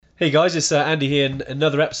Hey guys, it's Andy here in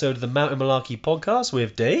another episode of the Mountain Malarkey podcast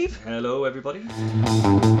with Dave. Hello everybody.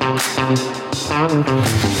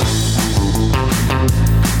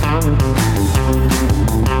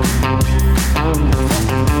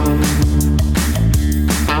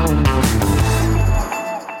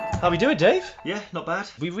 How we doing, Dave? Yeah, not bad.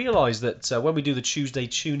 We realised that when we do the Tuesday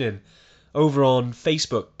tune-in over on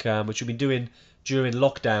Facebook, which we've been doing during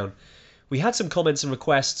lockdown, we had some comments and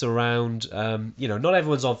requests around, not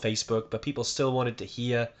everyone's on Facebook, but people still wanted to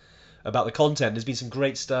hear about the content. There's been some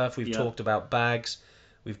great stuff. We've talked about bags.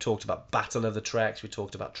 We've talked about battle of the treks. We've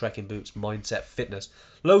talked about trekking boots, mindset, fitness,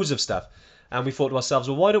 loads of stuff. And we thought to ourselves,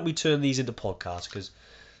 well, why don't we turn these into podcasts? Because,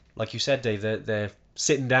 like you said, Dave, they're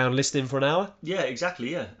sitting down listening for an hour. Yeah, exactly.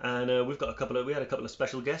 Yeah, and we had a couple of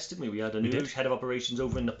special guests, didn't we? We had Anuj, head of operations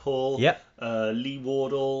over in Nepal. Yep. Lee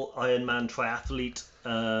Wardle, Ironman triathlete,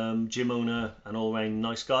 gym owner, an all-round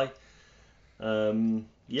nice guy. And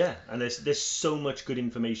there's so much good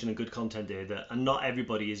information and good content there and not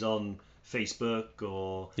everybody is on Facebook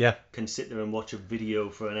or can sit there and watch a video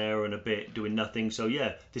for an hour and a bit doing nothing. So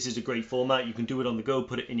yeah, this is a great format. You can do it on the go,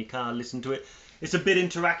 put it in your car, listen to it. It's a bit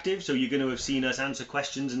interactive, so you're going to have seen us answer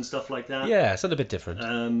questions and stuff like that. Yeah, it's a bit different.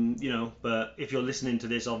 But if you're listening to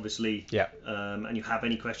this, obviously, and you have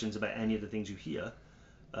any questions about any of the things you hear,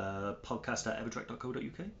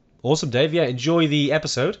 podcast@evertrek.co.uk. Awesome, Dave. Yeah, enjoy the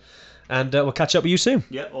episode, and we'll catch up with you soon.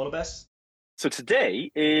 Yeah, all the best. So today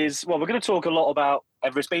is, we're going to talk a lot about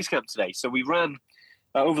Everest Base Camp today. So we ran,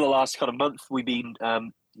 over the last kind of month, we've been...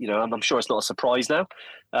 I'm sure it's not a surprise now,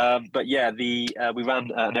 we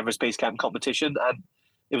ran an Everest Base Camp competition and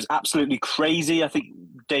it was absolutely crazy. I think,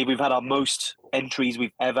 Dave, we've had our most entries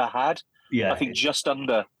we've ever had. Yeah, I think just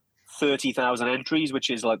under 30,000 entries, which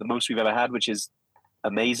is like the most we've ever had, which is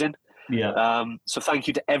amazing. Yeah. So thank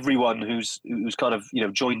you to everyone who's kind of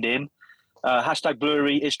joined in. Hashtag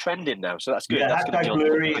blurry is trending now, so that's good. Yeah, that's hashtag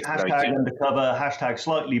blurry, hashtag undercover, hashtag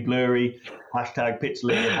slightly blurry, hashtag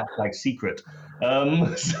Pitsley, hashtag secret.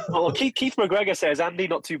 Well, Keith McGregor says, Andy,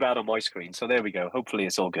 not too bad on my screen, so there we go. Hopefully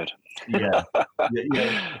it's all good. Yeah.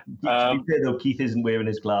 Though Keith isn't wearing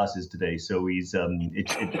his glasses today, so he's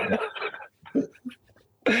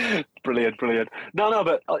Brilliant. No,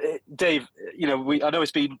 but Dave, I know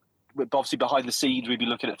it's been obviously behind the scenes. We've been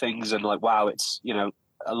looking at things and like, wow, it's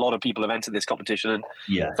a lot of people have entered this competition, and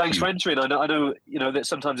thanks for entering. I know that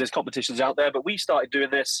sometimes there's competitions out there, but we started doing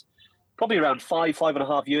this probably around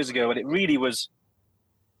 5.5 years ago, and it really was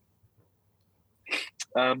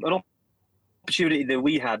an opportunity that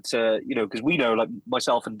we had to, because we know, like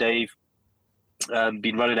myself and Dave,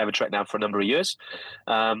 been running Evertrek now for a number of years,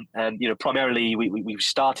 and primarily we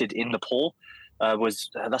started in Nepal. That's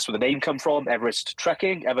where the name come from, Everest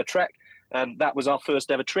Trekking, Evertrek. And that was our first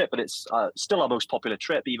ever trip, and it's still our most popular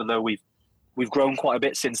trip, even though we've grown quite a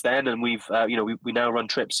bit since then, and we now run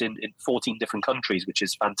trips in 14 different countries, which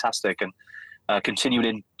is fantastic, and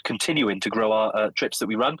continuing to grow our trips that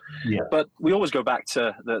we run. Yeah. But we always go back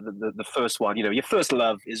to the first one. Your first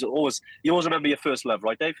love is always, you always remember your first love,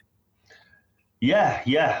 right, Dave? Yeah,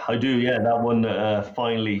 I do. Yeah, that one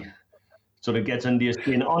finally sort of gets under your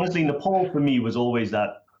skin. Honestly, Nepal for me was always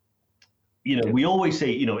that. We always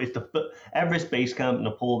say, it's the Everest Base Camp,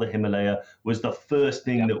 Nepal, the Himalaya was the first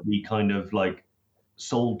thing that we kind of like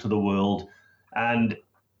sold to the world. And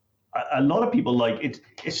a lot of people it's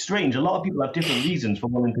strange. A lot of people have different reasons for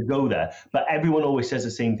wanting to go there, but everyone always says the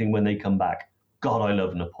same thing when they come back. God, I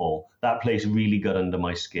love Nepal. That place really got under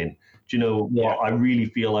my skin. Do you know what? I really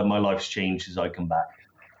feel like my life's changed as I come back.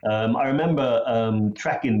 I remember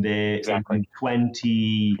trekking there in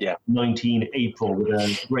 2019 April with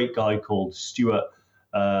a great guy called Stuart,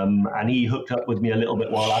 and he hooked up with me a little bit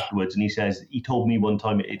while afterwards. And he told me one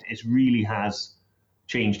time it really has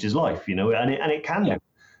changed his life, and it can. Yeah.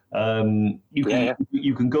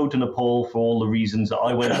 You can go to Nepal for all the reasons that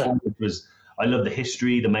I went for, which was I love the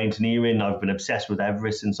history, the mountaineering. I've been obsessed with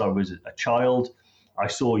Everest since I was a child. I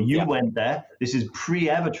saw you went there. This is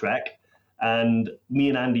pre-Evertrek. And me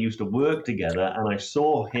and Andy used to work together, and I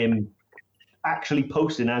saw him actually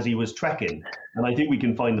posting as he was trekking. And I think we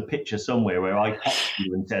can find the picture somewhere where I texted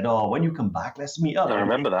you and said, "Oh, when you come back, let's meet up." I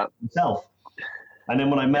remember that. Myself. And then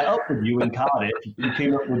when I met up with you in Cardiff, you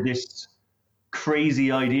came up with this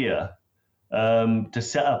crazy idea to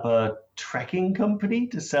set up a trekking company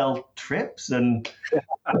to sell trips. And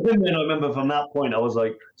then I remember from that point, I was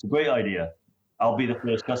like, it's a great idea. I'll be the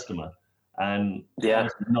first customer. And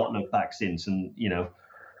not looked back since. And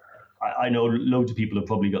I know loads of people have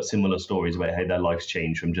probably got similar stories about how their life's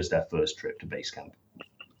changed from just their first trip to base camp.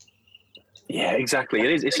 Yeah, exactly. It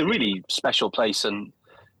is. It's a really special place, and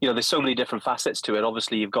there's so many different facets to it.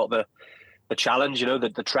 Obviously, you've got the challenge.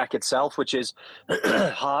 The trek itself, which is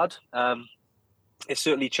hard. It's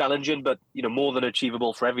certainly challenging, but more than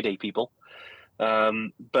achievable for everyday people.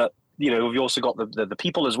 But we've also got the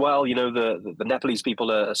people as well. The Nepalese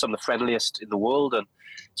people are some of the friendliest in the world, and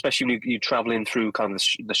especially when you're traveling through kind of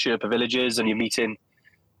the Sherpa villages and you're meeting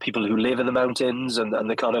people who live in the mountains and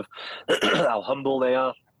the kind of how humble they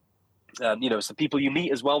are. It's the people you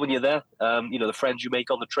meet as well when you're there. The friends you make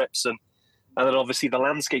on the trips, and then obviously the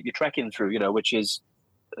landscape you're trekking through. Which is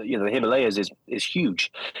the Himalayas is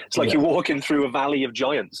huge. It's like you're walking through a valley of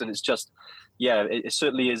giants, and it's just. Yeah, it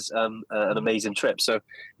certainly is an amazing trip. So,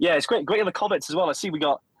 yeah, it's great in the comments as well. I see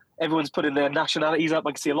everyone's putting their nationalities up.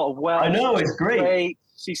 I can see a lot of Welsh. I know, it's great.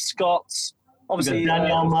 See Scots. Obviously,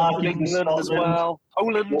 Daniel Mark England as well.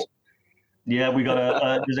 Poland. Yeah, we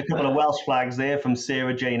got there's a couple of Welsh flags there from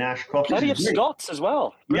Sarah Jane Ashcroft. Plenty of Scots as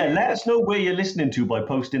well. Yeah, let us know where you're listening to by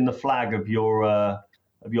posting the flag of your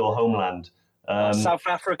homeland. South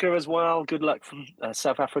Africa as well. Good luck from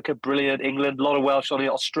South Africa. Brilliant. England. A lot of Welsh on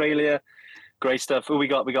here. Australia. Great stuff. Who we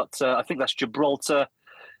got? We got. I think that's Gibraltar.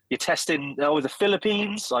 You're testing the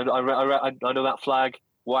Philippines. I know that flag.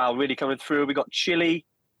 Wow, really coming through. We got Chile.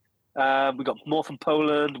 We got more from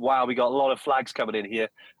Poland. Wow, we got a lot of flags coming in here.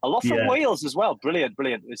 A lot from Wales as well. Brilliant.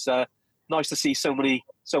 It's nice to see so many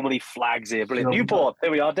flags here. Brilliant. Newport.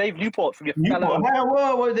 There we are, Dave. Newport from your fellow.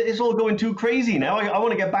 Whoa, it's all going too crazy now. I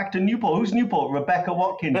want to get back to Newport. Who's Newport? Rebecca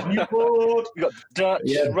Watkins. Newport. We got Dutch,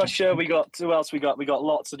 Russia. We got who else? We got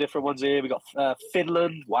lots of different ones here. We got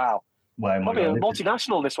Finland. Wow. Probably a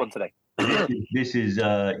multinational this one today. This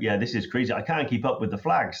is crazy. I can't keep up with the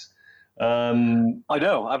flags. I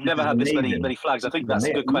know. I've never had this many flags. I think that's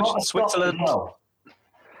a good question. Switzerland.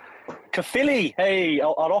 Caerphilly. Hey,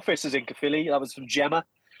 our office is in Caerphilly. That was from Gemma.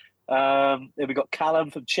 Then we got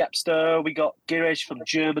Callum from Chepstow. We got Girish from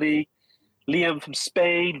Germany. Liam from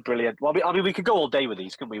Spain. Brilliant. Well, I mean, we could go all day with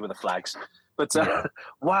these, couldn't we, with the flags? But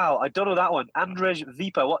wow, I don't know that one. Andrzej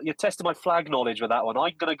Vipa. What, you're testing my flag knowledge with that one.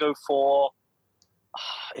 I'm going to go for.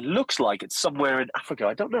 It looks like it's somewhere in Africa.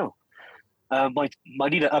 I don't know. I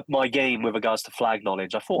need to up my game with regards to flag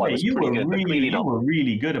knowledge. I thought I was pretty good. You were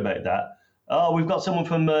really good about that. Oh, we've got someone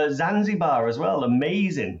from Zanzibar as well.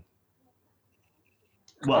 Amazing.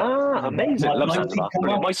 Well, amazing. Love Zanzibar.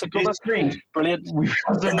 Brilliant. Brilliant. We've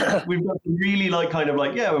got some really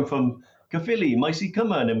I'm from Caerphilly, Maisi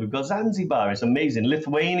Cumman, and we've got Zanzibar. It's amazing.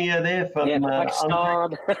 Lithuania there from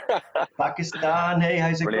Pakistan. Pakistan. Hey,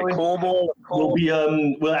 how's it going? Cornwall.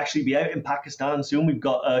 We'll actually be out in Pakistan soon. We've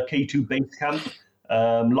got K2 base camp.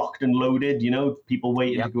 Locked and loaded, people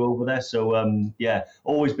waiting to go over there. So,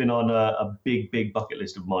 always been on a big bucket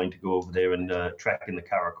list of mine to go over there and trek in the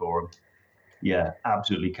Karakoram. Yeah,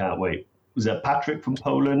 absolutely can't wait. Was that Patrick from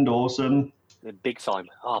Poland? Awesome. Big time.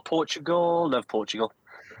 Portugal. Love Portugal.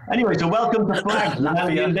 Anyway, so welcome to Flags,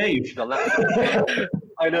 Latvia and Dave.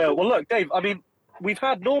 I know. Well, look, Dave, I mean, we've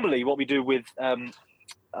had normally what we do with,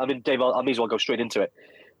 Dave, I may as well go straight into it.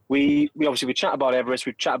 We chat about Everest,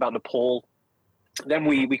 we chat about Nepal. Then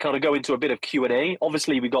we kind of go into a bit of Q&A.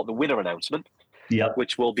 Obviously, we got the winner announcement,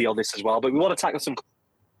 which will be on this as well. But we want to tackle some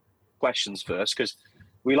questions first because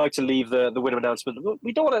we like to leave the winner announcement.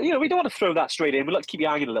 We don't want to throw that straight in. We like to keep you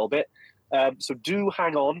hanging a little bit. So do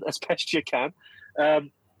hang on as best you can.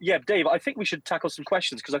 Dave, I think we should tackle some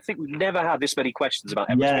questions because I think we've never had this many questions about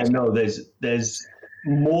Everest. Yeah, no, there's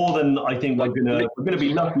more than I think we're gonna be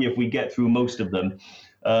lucky if we get through most of them.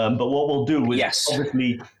 But what we'll do is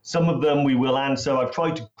obviously some of them we will answer. I've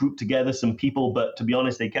tried to group together some people, but to be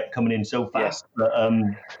honest, they kept coming in so fast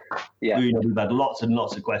that we've had lots and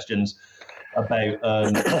lots of questions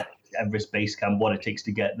about Everest Base Camp, what it takes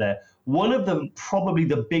to get there. One of them, probably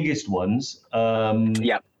the biggest ones.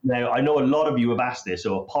 Now, I know a lot of you have asked this,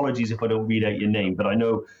 so apologies if I don't read out your name, but I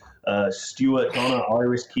know Stuart, Donna,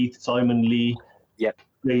 Iris, Keith, Simon, Lee,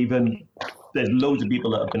 Raven. There's loads of people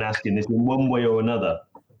that have been asking this in one way or another,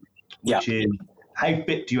 which is how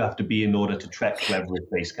fit do you have to be in order to trek to Everest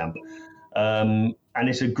Base Camp? And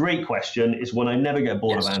it's a great question. It's one I never get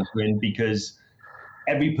bored of answering because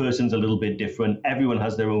every person's a little bit different. Everyone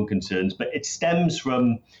has their own concerns, but it stems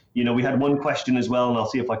from, we had one question as well, and I'll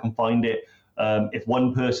see if I can find it. If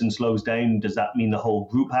one person slows down, does that mean the whole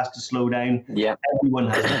group has to slow down? Yeah. Everyone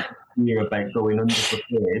has a fear about going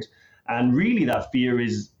underprepared. And really that fear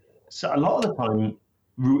is a lot of the time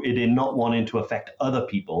rooted in not wanting to affect other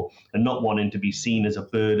people and not wanting to be seen as a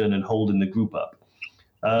burden and holding the group up.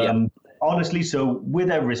 Honestly, so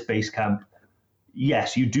with Everest Base Camp,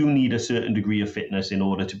 yes, you do need a certain degree of fitness in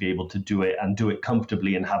order to be able to do it and do it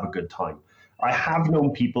comfortably and have a good time. I have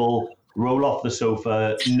known people roll off the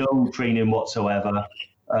sofa, no training whatsoever,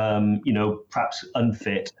 perhaps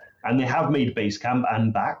unfit, and they have made base camp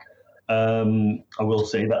and back. I will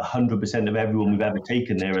say that 100% of everyone we've ever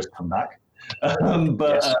taken there has come back.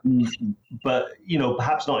 But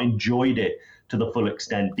perhaps not enjoyed it to the full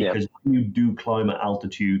extent, because when you do climb at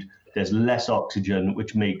altitude, there's less oxygen,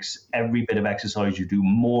 which makes every bit of exercise you do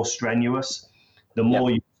more strenuous. The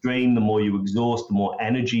more you strain, the more you exhaust, the more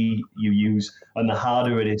energy you use, and the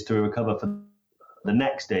harder it is to recover for the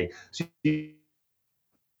next day. So you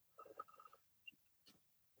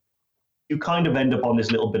kind of end up on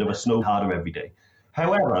this little bit of a snow harder every day.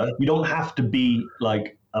 However, you don't have to be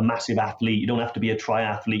like a massive athlete. You don't have to be a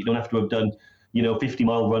triathlete. You don't have to have done,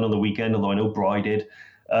 50-mile run on the weekend, although I know Bri did.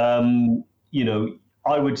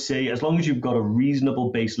 I would say as long as you've got a reasonable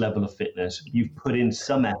base level of fitness, you've put in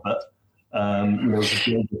some effort, to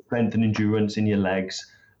build the strength and endurance in your legs.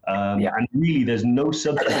 And really, there's no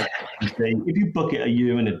substitute. If you book it a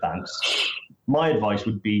year in advance, my advice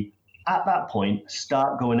would be, at that point,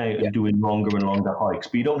 start going out and doing longer and longer hikes.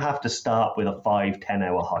 But you don't have to start with a 5-10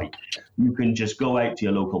 hour hike. You can just go out to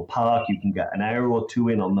your local park. You can get an hour or two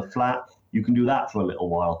in on the flat. You can do that for a little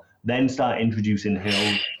while. Then start introducing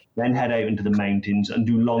hills. Then head out into the mountains and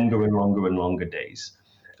do longer and longer and longer days.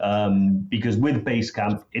 Because with base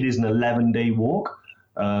camp, it is an 11-day walk.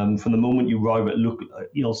 From the moment you arrive at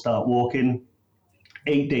you'll start walking,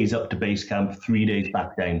 8 days up to base camp, 3 days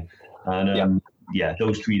back down. And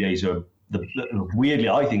those 3 days are weirdly,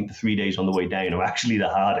 I think the 3 days on the way down are actually the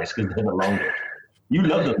hardest because they're the longest. You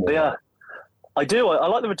love them. Yeah, I do. I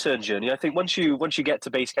like the return journey. I think once you get to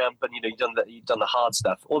base camp and you've done the hard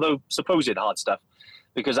stuff, although supposed hard stuff,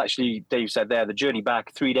 because actually Dave said there, the journey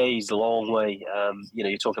back 3 days, a long way.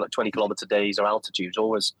 You're talking like 20 kilometer days or altitudes,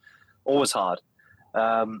 always hard.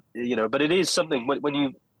 But it is something when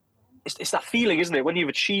you, it's that feeling, isn't it? When you've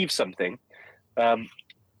achieved something.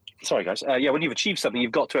 Sorry, guys. When you've achieved something,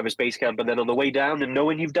 you've got to Everest Base Camp, and then on the way down and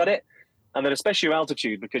knowing you've done it, and then especially your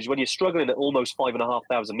altitude, because when you're struggling at almost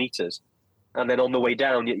 5,500 meters, and then on the way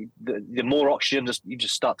down, the more oxygen, you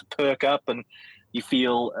just start to perk up, and you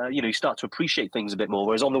feel, you start to appreciate things a bit more.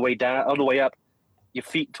 Whereas on the way up, your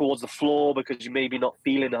feet towards the floor because you're maybe not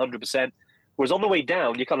feeling 100%. Whereas on the way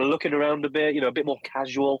down, you're kind of looking around a bit, a bit more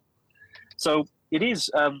casual. So it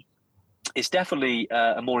is, it's definitely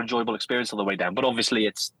a more enjoyable experience on the way down. But obviously,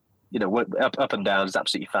 it's up and down is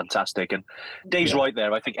absolutely fantastic. And Dave's right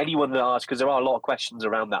there. I think anyone that asks, because there are a lot of questions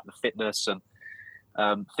around that, the fitness and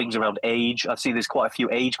things around age. I see there's quite a few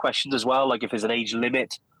age questions as well, like if there's an age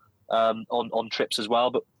limit on trips as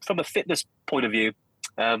well. But from a fitness point of view,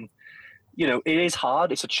 it is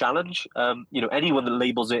hard. It's a challenge. Anyone that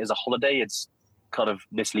labels it as a holiday, it's kind of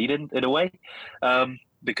misleading in a way,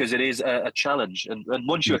 because it is a challenge. And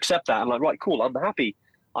once you accept that, I'm like, right, cool, I'm happy.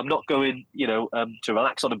 I'm not going, to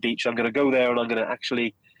relax on a beach. I'm going to go there and I'm going to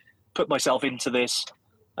actually put myself into this.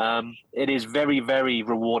 It is very, very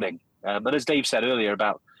rewarding. And as Dave said earlier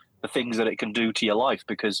about the things that it can do to your life,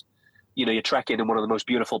 because, you're trekking in one of the most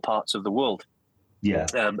beautiful parts of the world. Yeah.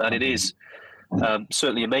 And it is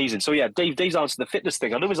certainly amazing. So, Dave's answered the fitness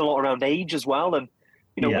thing. I know there's a lot around age as well. And,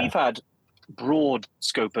 we've had broad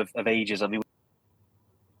scope of ages. I mean,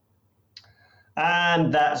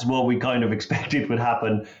 and that's what we kind of expected would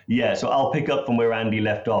happen. Yeah, so I'll pick up from where Andy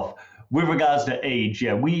left off. With regards to age,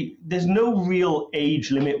 there's no real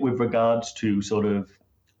age limit with regards to sort of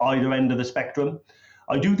either end of the spectrum.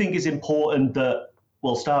 I do think it's important that,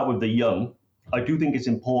 we'll start with the young. I do think it's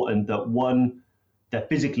important that, one, they're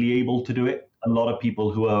physically able to do it. A lot of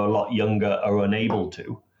people who are a lot younger are unable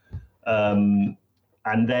to. And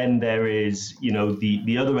then there is,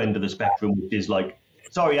 the other end of the spectrum, which is like,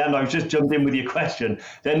 sorry, Anne, I was just jumped in with your question.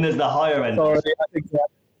 Then there's the higher end. Sorry, I think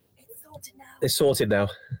it's sorted now.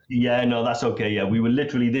 Yeah, no, that's okay. Yeah, we were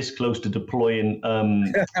literally this close to deploying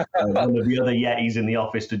one of the other Yetis in the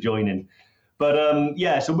office to join in. But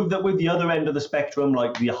so with the other end of the spectrum,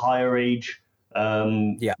 like the higher age,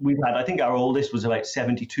 we've had, I think our oldest was about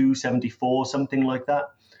 72, 74, something like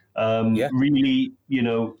that. Really,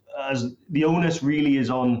 as the onus really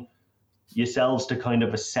is on yourselves to kind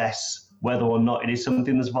of assess whether or not it is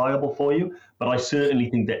something that's viable for you. But I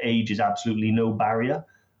certainly think that age is absolutely no barrier.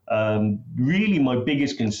 Really, my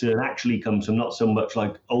biggest concern actually comes from not so much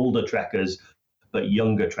like older trekkers, but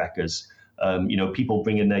younger trekkers. People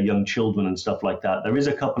bring in their young children and stuff like that. There is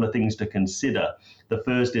a couple of things to consider. The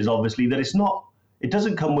first is obviously that it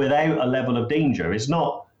doesn't come without a level of danger. It's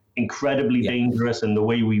not incredibly dangerous, and the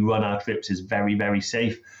way we run our trips is very, very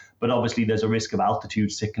safe. But obviously there's a risk of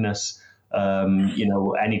altitude sickness.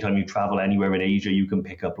 Anytime you travel anywhere in Asia, you can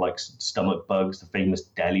pick up like stomach bugs, the famous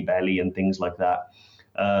Delhi belly and things like that.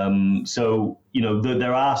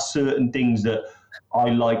 There are certain things that I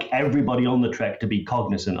like everybody on the trek to be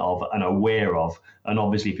cognizant of and aware of. And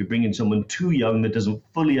obviously, if you're bringing someone too young that doesn't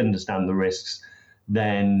fully understand the risks,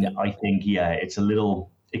 then I think, it's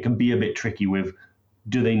it can be a bit tricky with,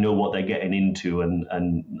 do they know what they're getting into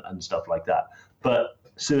and stuff like that. But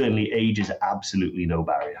certainly age is absolutely no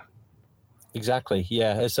barrier. Exactly.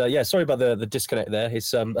 Yeah. It's sorry about the disconnect there.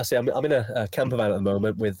 It's I'm in a camper van at the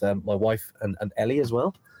moment with my wife and Ellie as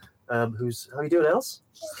well. How are you doing, Els?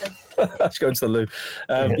 She's going to the loo.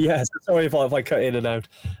 So sorry if I cut in and out.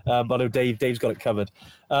 I know Dave's got it covered.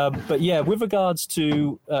 But yeah, with regards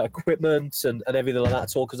to equipment and everything like that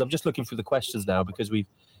at all, because I'm just looking through the questions now because we've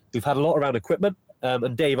had a lot around equipment.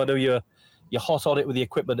 And Dave, I know you're hot on it with the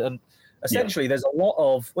equipment, and essentially there's a lot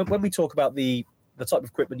of when we talk about the type of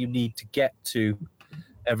equipment you need to get to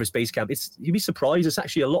Everest Base Camp, you'd be surprised. It's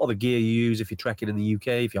actually a lot of the gear you use if you're trekking in the UK,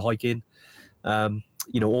 if you're hiking,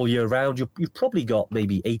 all year round. You've probably got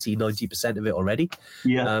maybe 80-90% of it already.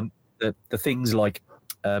 Yeah. The things like,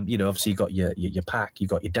 obviously you've got your pack,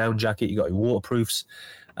 you've got your down jacket, you've got your waterproofs.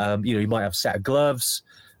 You might have a set of gloves.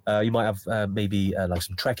 You might have maybe like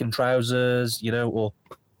some trekking trousers, or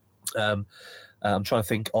I'm trying to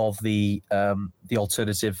think of the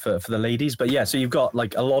alternative for the ladies. But yeah, so you've got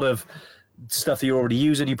like a lot of stuff that you're already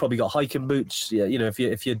using. You've probably got hiking boots. Yeah,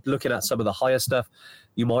 if you're looking at some of the higher stuff,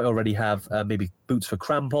 you might already have maybe boots for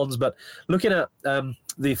crampons. But looking at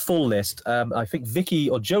the full list, I think Vicky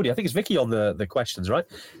or Jody, I think it's Vicky on the questions, right?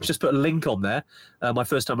 Just put a link on there. My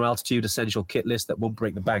first time on altitude essential kit list that won't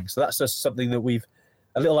break the bank. So that's just something that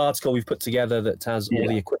a little article we've put together that has all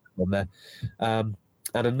the equipment on there.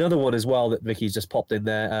 And another one as well that Vicky's just popped in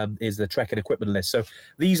there is the trekking equipment list. So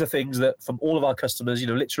these are things that from all of our customers,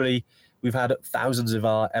 literally we've had thousands of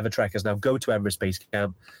our Evertrekkers now go to Everest Base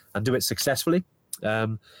Camp and do it successfully.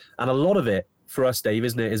 And a lot of it for us, Dave,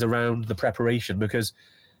 isn't it, is around the preparation because,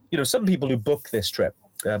 some people who book this trip,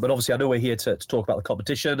 but obviously I know we're here to talk about the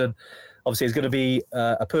competition, and obviously it's going to be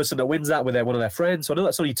a person that wins that with one of their friends. So I know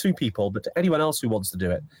that's only 2 people, but to anyone else who wants to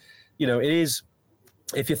do it, it is,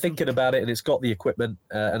 if you're thinking about it and it's got the equipment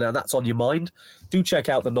and that's on your mind, do check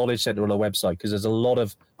out the Knowledge Center on our website because there's a lot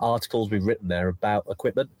of articles we've written there about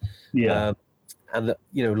equipment. Yeah. And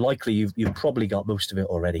likely you've probably got most of it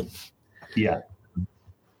already. Yeah,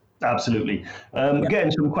 absolutely.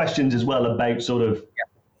 Getting some questions as well about sort of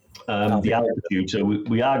the altitude. So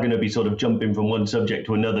we are going to be sort of jumping from one subject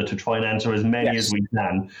to another to try and answer as many as we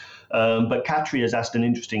can. But Katri has asked an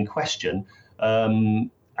interesting question.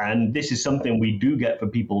 And this is something we do get for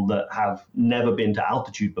people that have never been to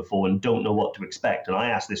altitude before and don't know what to expect. And I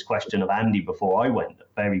asked this question of Andy before I went a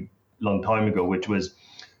very long time ago, which was,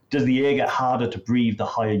 does the air get harder to breathe the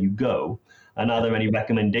higher you go? And are there any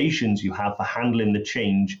recommendations you have for handling the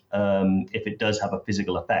change if it does have a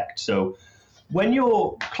physical effect? So when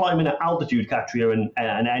you're climbing at altitude, Katria,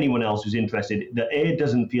 and anyone else who's interested, the air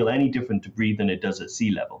doesn't feel any different to breathe than it does at sea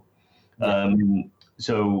level.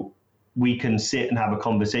 So we can sit and have a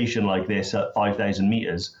conversation like this at 5,000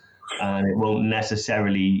 meters, and it won't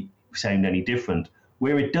necessarily sound any different.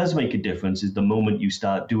 Where it does make a difference is the moment you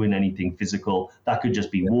start doing anything physical. That could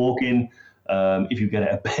just be walking. If you get out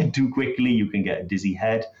of bed too quickly, you can get a dizzy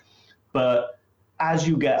head. But as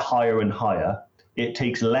you get higher and higher, it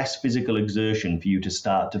takes less physical exertion for you to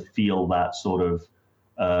start to feel that sort of,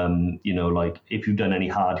 like if you've done any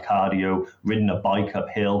hard cardio, ridden a bike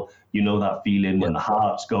uphill, that feeling when the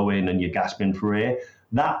heart's going and you're gasping for air.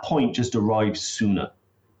 That point just arrives sooner.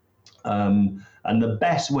 And the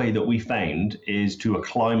best way that we found is to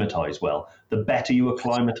acclimatize well. The better you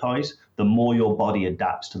acclimatize, the more your body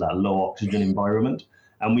adapts to that low oxygen environment.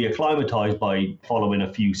 And we acclimatize by following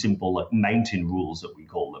a few simple like mountain rules that we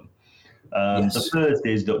call them. The first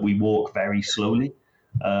is that we walk very slowly.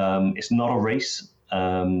 It's not a race.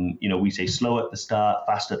 We say slow at the start,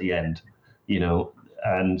 fast at the end,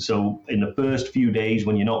 and so in the first few days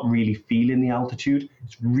when you're not really feeling the altitude,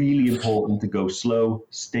 it's really important to go slow,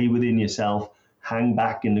 stay within yourself, hang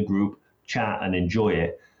back in the group, chat and enjoy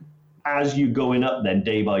it. As you're going up then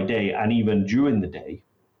day by day, and even during the day,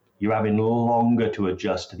 you're having longer to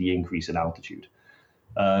adjust to the increase in altitude.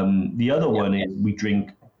 The other one is we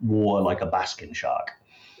drink water like a basking shark.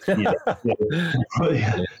 The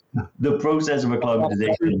process of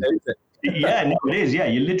acclimatization. It is. Yeah,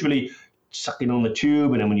 you're literally sucking on the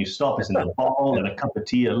tube, and then when you stop, it's in a bottle and a cup of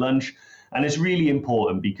tea at lunch. And it's really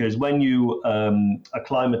important because when you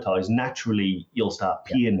acclimatize, naturally you'll start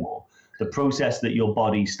peeing more. The process that your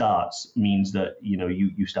body starts means that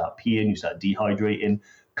you start peeing, you start dehydrating.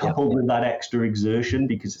 Coupled with that extra exertion,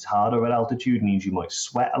 because it's harder at altitude, means you might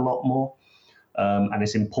sweat a lot more. And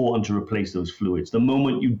it's important to replace those fluids. The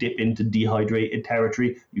moment you dip into dehydrated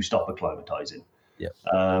territory, you stop acclimatizing. Yeah.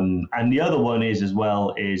 And the other one is as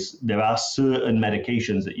well is there are certain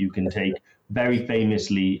medications that you can take. Very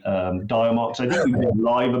famously, Diamox. I think we've been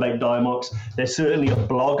live about Diamox. There's certainly a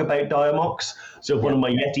blog about Diamox. So if one of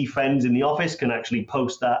my Yeti friends in the office can actually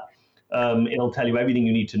post that, it'll tell you everything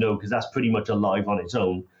you need to know, because that's pretty much alive on its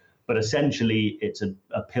own. But essentially, it's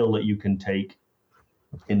a pill that you can take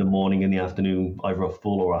in the morning, in the afternoon, either a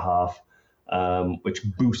full or a half, which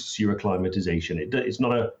boosts your acclimatization. It's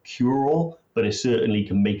not a cure-all, but it certainly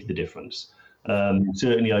can make the difference.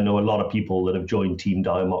 Certainly, I know a lot of people that have joined Team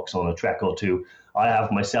Diamox on a trek or two. I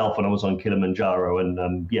have myself when I was on Kilimanjaro, and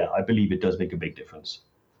I believe it does make a big difference.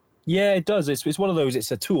 Yeah, it does. It's one of those.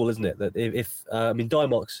 It's a tool, isn't it? That if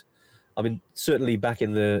Diamox, certainly back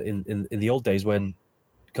in the old days when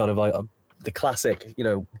kind of the classic,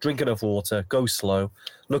 drink enough water, go slow,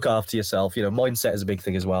 look after yourself. Mindset is a big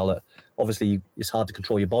thing as well. That obviously it's hard to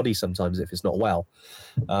control your body sometimes if it's not well.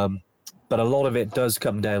 But a lot of it does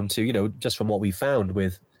come down to, just from what we found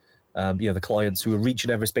with, the clients who are reaching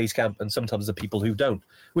Everest Base Camp, and sometimes the people who don't,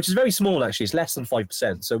 which is very small, actually. It's less than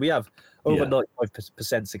 5%. So we have over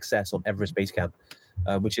 95% success on Everest Base Camp,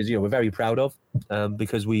 which is, we're very proud of,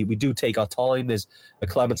 because we do take our time. There's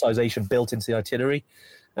acclimatization built into the itinerary.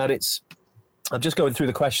 And I'm just going through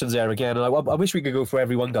the questions there again. And I wish we could go through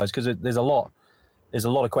every one, guys, because there's a lot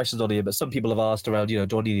of questions on here. But some people have asked around, do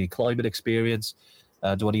I need any climate experience?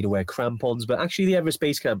 Do I need to wear crampons? But actually, the Everest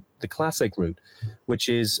Base Camp, the classic route, which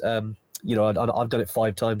is, I've done it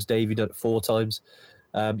 5 times. Dave, you've done it 4 times.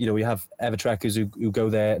 We have Evertrekkers who go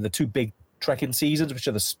there. The 2 big trekking seasons, which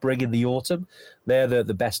are the spring and the autumn, they're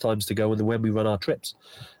the best times to go, and when we run our trips.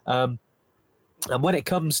 And when it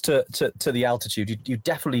comes to the altitude, you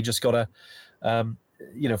definitely just got to,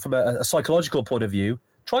 from a psychological point of view,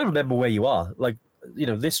 try and remember where you are. Like,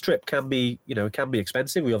 this trip can be, it can be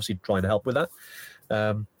expensive. We obviously try and help with that.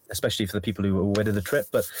 Especially for the people who are winning the trip.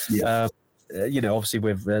 But, obviously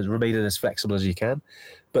we've remained as flexible as you can.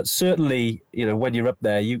 But certainly, when you're up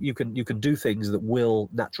there, you can do things that will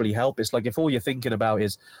naturally help. It's like if all you're thinking about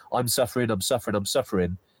is, I'm suffering, it's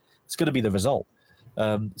going to be the result.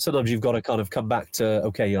 Sometimes you've got to kind of come back to,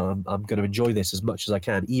 okay, I'm going to enjoy this as much as I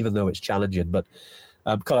can, even though it's challenging. But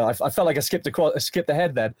I felt like I skipped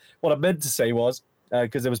ahead then. What I meant to say was,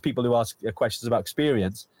 because there was people who asked questions about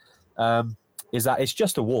experience, is that it's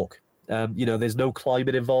just a walk. There's no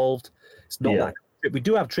climate involved. It's not that. We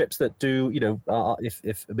do have trips that do,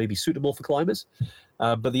 if maybe suitable for climbers.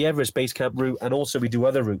 But the Everest Base Camp route, and also we do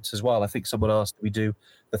other routes as well. I think someone asked, we do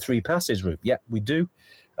the 3 passes route. Yeah, we do.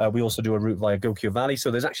 We also do a route via Gokyo Valley.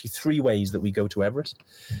 So there's actually 3 ways that we go to Everest.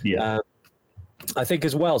 Yeah. I think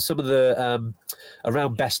as well, some of the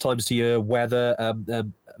around best times to year, weather,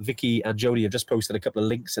 Vicky and Jody have just posted a couple of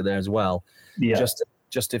links in there as well. Yeah.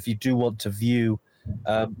 Just if you do want to view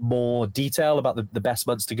more detail about the best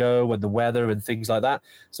months to go and the weather and things like that,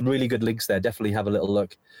 some really good links there. Definitely have a little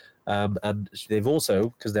look. And they've also,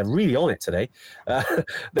 because they're really on it today,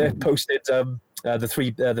 they've posted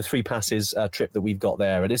the 3 passes trip that we've got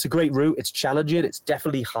there. And it's a great route. It's challenging. It's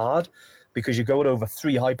definitely hard because you're going over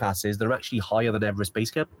 3 high passes. They're actually higher than Everest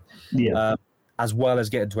Base Camp, as well as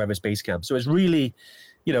getting to Everest Base Camp. So it's really,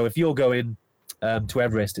 if you're going to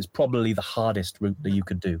Everest, it's probably the hardest route that you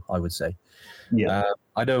can do, I would say. Yeah.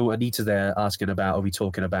 I know Anita there asking about, are we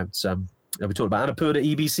talking about Annapurna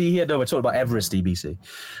EBC here? No, we're talking about Everest EBC.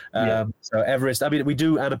 So Everest, we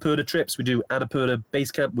do Annapurna trips. We do Annapurna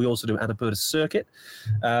Base Camp. We also do Annapurna Circuit.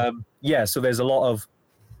 So there's a lot of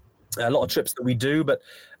trips that we do, but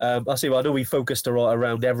I know we focused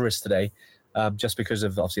around Everest today, just because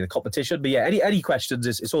of obviously the competition. But yeah, any questions,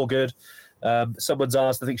 it's all good. Someone's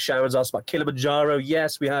asked, I think Sharon's asked about Kilimanjaro.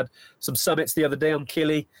 Yes, we had some summits the other day on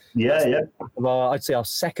Kili. I'd say our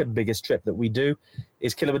second biggest trip that we do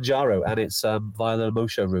is Kilimanjaro, and it's via the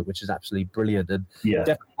Lemosho route, which is absolutely brilliant. And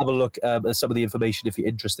definitely have a look at some of the information if you're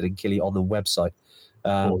interested in Kili on the website.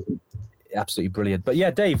 Awesome. Absolutely brilliant. But yeah,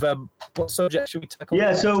 Dave, what subject should we tackle?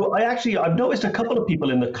 Yeah, so I've noticed a couple of people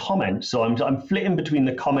in the comments. So I'm flitting between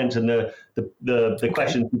the comments and the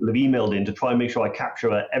questions people have emailed in to try and make sure I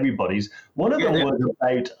capture everybody's. One of them was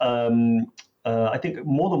about, I think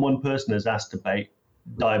more than one person has asked about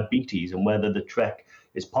diabetes and whether the trek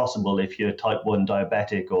is possible if you're type 1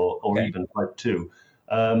 diabetic or even type 2.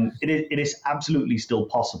 It is absolutely still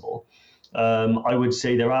possible. I would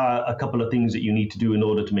say there are a couple of things that you need to do in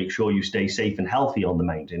order to make sure you stay safe and healthy on the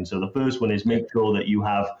mountain. So the first one is make sure that you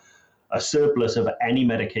have a surplus of any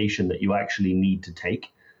medication that you actually need to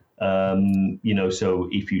take. So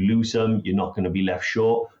if you lose some, you're not going to be left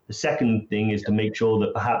short. The second thing is to make sure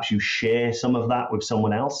that perhaps you share some of that with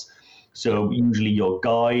someone else. So usually your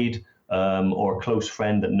guide, or a close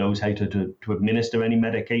friend that knows how to administer any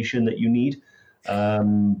medication that you need.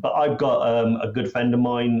 But I've got a good friend of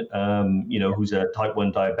mine, who's a type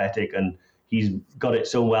 1 diabetic, and he's got it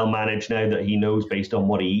so well managed now that he knows based on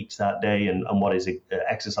what he eats that day and what his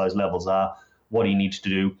exercise levels are, what he needs to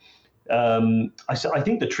do. I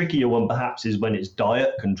think the trickier one perhaps is when it's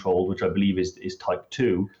diet controlled, which I believe is type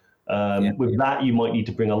 2. With that, you might need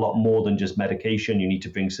to bring a lot more than just medication. You need to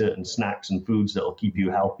bring certain snacks and foods that will keep you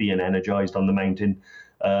healthy and energized on the mountain,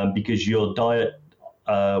 because your diet,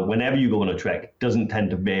 whenever you go on a trek, doesn't tend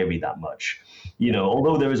to vary that much.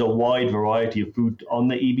 Although there is a wide variety of food on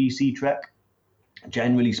the EBC trek,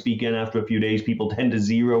 generally speaking, after a few days, people tend to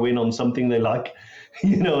zero in on something they like,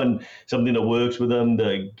 and something that works with them,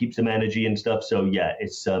 that keeps them energy and stuff. So yeah,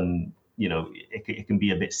 it's it can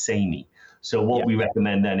be a bit samey. So what we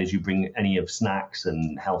recommend then is you bring any of snacks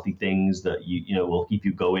and healthy things that will keep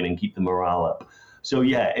you going and keep the morale up. So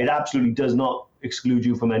yeah, it absolutely does not exclude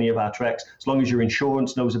you from any of our treks. As long as your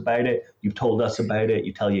insurance knows about it, you've told us about it,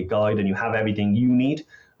 you tell your guide, and you have everything you need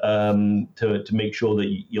to make sure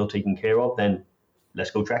that you're taken care of, then let's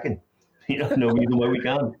go trekking. No reason why we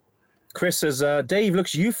can't. Chris says, Dave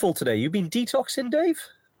looks youthful today. You've been detoxing, Dave?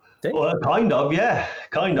 Well, kind of, yeah.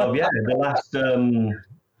 The last,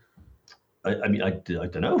 I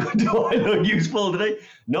don't know. Do I look useful today?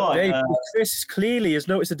 No, Dave, Chris clearly has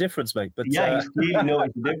noticed a difference, mate. But yeah, he's clearly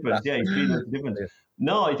noticed the difference. Yeah, he's clearly noticed the difference.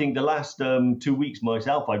 No, I think the last 2 weeks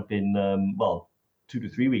myself, I've been 2 to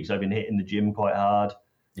 3 weeks. I've been hitting the gym quite hard.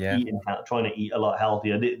 Yeah, trying to eat a lot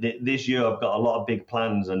healthier. This year, I've got a lot of big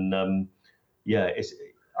plans, and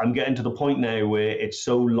I'm getting to the point now where it's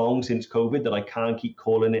so long since COVID that I can't keep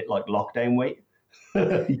calling it like lockdown weight.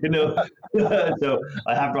 So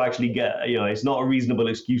I have to actually get, it's not a reasonable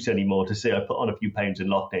excuse anymore to say I put on a few pounds in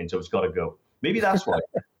lockdown, so it's got to go. Maybe that's why.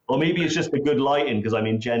 Or maybe it's just the good lighting because I'm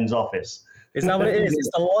in Jen's office. Is that what it is? It's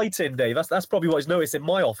the lighting, Dave. That's probably what he's noticed in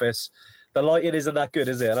my office. The lighting isn't that good,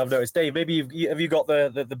 is it? And I've noticed, Dave, maybe have you got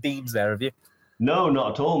the beams there, have you? No,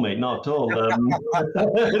 not at all, mate. Not at all.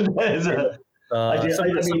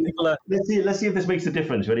 Let's see if this makes a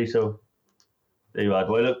difference. Ready? So there you are.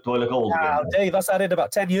 Do I look old again? Dave, that's added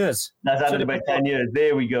about 10 years. That's added about 10 years.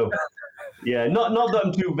 There we go. Yeah, not that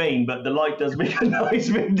I'm too vain, but the light does make a nice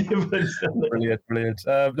big difference. Brilliant.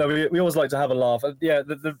 No, we always like to have a laugh. Yeah,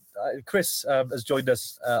 Chris has joined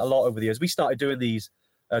us a lot over the years. We started doing these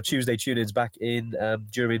Tuesday tune-ins back in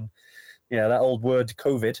during that old word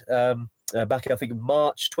COVID. Back I think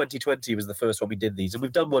March 2020 was the first one we did these, and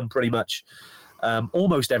we've done one pretty much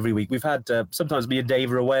almost every week. We've had sometimes me and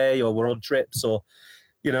Dave are away, or we're on trips, or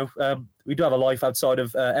we do have a life outside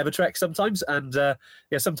of Evertrek sometimes, and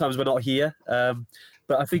sometimes we're not here.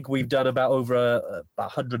 But I think we've done about over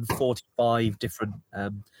 145 different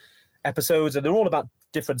episodes, and they're all about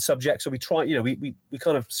different subjects. So we try, we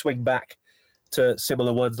kind of swing back to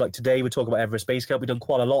similar ones. Like today, we're talking about Everest Base Camp. We've done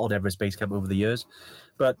quite a lot on Everest Base Camp over the years,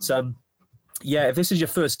 but if this is your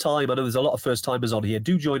first time, I know there's a lot of first timers on here.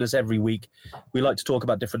 Do join us every week. We like to talk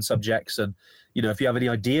about different subjects, and if you have any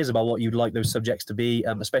ideas about what you'd like those subjects to be,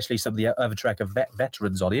 especially some of the Evertrek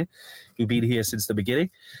veterans on here who've been here since the beginning.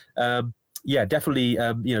 Definitely,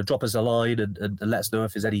 drop us a line and let us know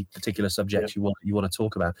if there's any particular subjects you want to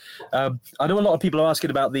talk about. I know a lot of people are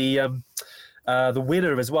asking about the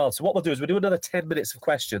winner as well. So what we'll do is we'll do another 10 minutes of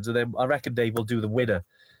questions, and then I reckon Dave will do the winner.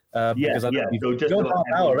 Because we've gone half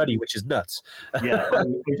an hour already, which is nuts.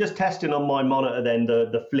 We're just testing on my monitor then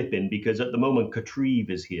the flipping, because at the moment Katrieve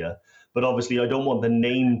is here, but obviously I don't want the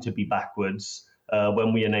name to be backwards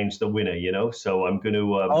when we announce the winner, so I'm going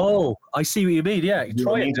to... I see what you mean, yeah.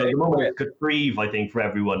 Try it. At the moment, Katrieve, I think, for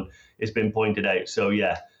everyone, has been pointed out, so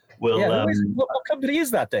yeah. What company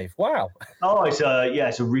is that, Dave? Wow. Oh, it's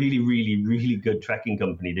a really, really, really good trekking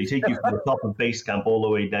company. They take you from the top of base camp all the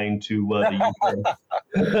way down to the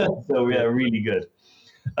UK. So yeah, really good.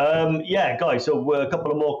 Guys. So a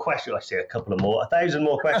couple of more questions. I say a couple of more. 1,000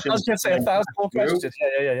 more questions. I was going to say 1,000 more questions.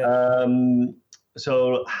 Yeah.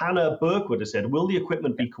 So Hannah Burkwood has said, will the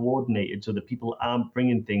equipment be coordinated so that people aren't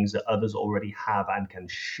bringing things that others already have and can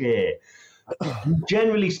share?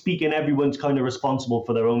 Generally speaking, everyone's kind of responsible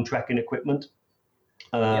for their own trekking equipment.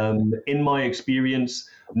 In my experience,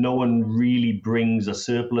 no one really brings a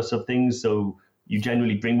surplus of things, so you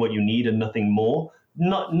generally bring what you need and nothing more.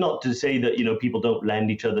 Not to say that people don't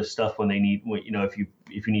lend each other stuff when they need, if you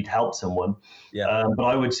need to help someone. But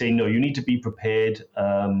I would say no, you need to be prepared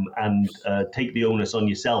and take the onus on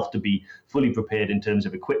yourself to be fully prepared in terms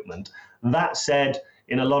of equipment. That said,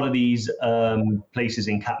 in a lot of these places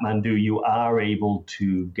in Kathmandu, you are able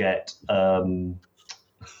to get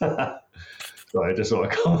Sorry, I just saw a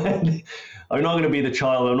comment. I'm not going to be the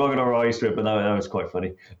child. I'm not going to rise to it, but that was quite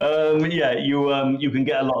funny. Yeah, you can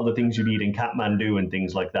get a lot of the things you need in Kathmandu and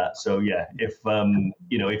things like that. So yeah, if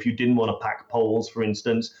if you didn't want to pack poles, for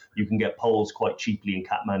instance, you can get poles quite cheaply in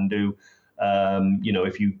Kathmandu.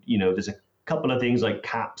 There's a couple of things like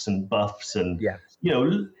caps and buffs and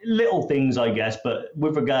little things, I guess. But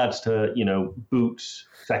with regards to boots,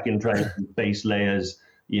 second trench, base layers,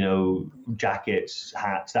 jackets,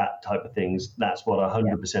 hats, that type of things, that's what I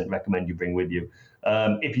 100% recommend you bring with you.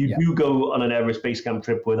 If you do go on an Everest Base Camp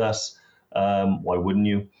trip with us, why wouldn't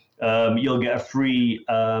you? You'll get a free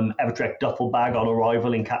Evertrek duffel bag on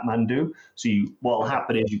arrival in Kathmandu. So what will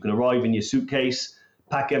happen is you can arrive in your suitcase,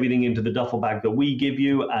 pack everything into the duffel bag that we give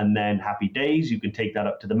you, and then happy days, you can take that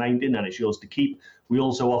up to the mountain and it's yours to keep. We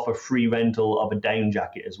also offer free rental of a down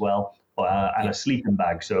jacket as well. And a sleeping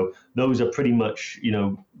bag. So those are pretty much,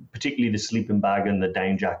 particularly the sleeping bag and the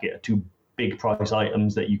down jacket are two big price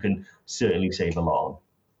items that you can certainly save a lot on.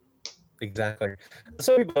 Exactly.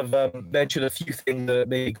 So I've mentioned a few things that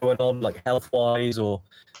may be going on, like health-wise, or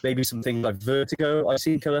maybe some things like vertigo I've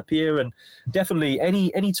seen come up here. And definitely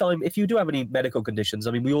any time, if you do have any medical conditions,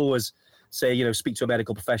 I mean, we always say, speak to a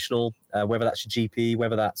medical professional, whether that's your GP,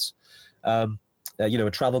 whether that's a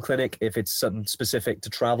travel clinic, if it's something specific to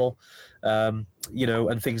travel, and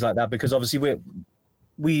things like that, because obviously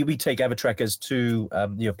we take Evertrekkers to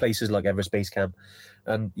places like Everest Base Camp,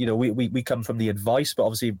 and we come from the advice, but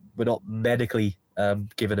obviously we're not medically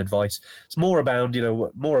given advice. It's more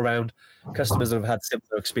around customers that have had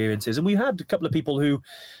similar experiences, and we had a couple of people who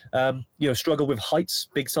struggle with heights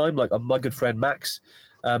big time, like my good friend Max.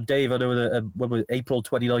 Dave, I know when we April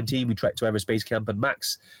 2019 we trekked to Everest Base Camp, and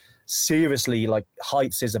Max, seriously, like,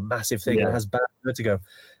 heights is a massive thing. It has bad vertigo,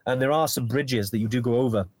 and there are some bridges that you do go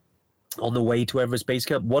over on the way to Everest Base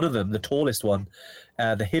Camp. One of them, the tallest one,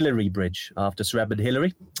 the Hillary Bridge, after Sir Edmund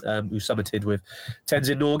Hillary, who summited with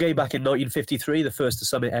Tenzin Norgay back in 1953, the first to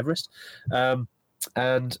summit Everest,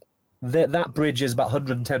 and that bridge is about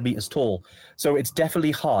 110 meters tall, so it's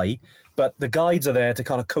definitely high. But the guides are there to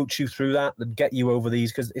kind of coach you through that and get you over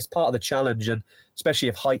these, because it's part of the challenge, and especially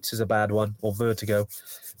if heights is a bad one or vertigo.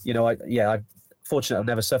 I'm fortunate I've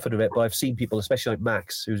never suffered with it, but I've seen people, especially like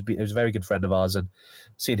Max, who's a very good friend of ours, and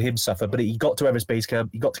seen him suffer. But he got to Everest Base Camp,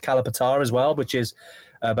 he got to Kalapatar as well, which is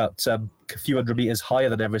about a few hundred meters higher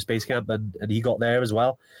than Everest Base Camp, and he got there as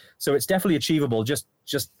well. So it's definitely achievable. Just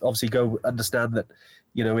obviously go understand that,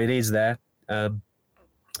 it is there.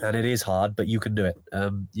 And it is hard, but you can do it.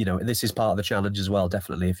 This is part of the challenge as well,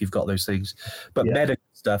 definitely, if you've got those things. But medical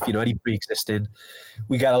stuff, any pre-existing,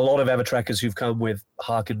 we get a lot of Evertrekkers who've come with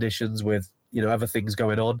heart conditions, with, other things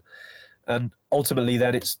going on. And ultimately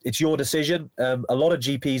then it's your decision. A lot of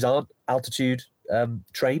GPs aren't altitude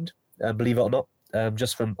trained, believe it or not,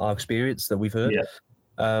 just from our experience that we've heard.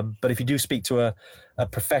 But if you do speak to a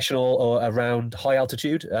professional or around high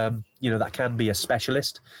altitude, that can be a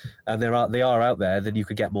specialist, and they are out there. Then you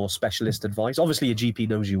could get more specialist advice. Obviously, your GP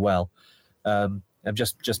knows you well. I'm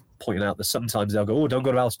just pointing out that sometimes they'll go, "Oh, don't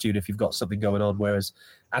go to altitude if you've got something going on." Whereas,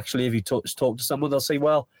 actually, if you talk to someone, they'll say,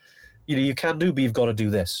 "Well, you can do, but you've got to do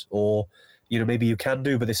this," or maybe you can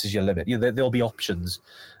do, but this is your limit. There'll be options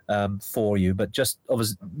for you, but just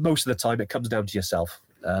obviously, most of the time, it comes down to yourself.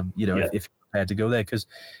 If you're prepared to go there, because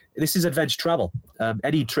this is adventure travel.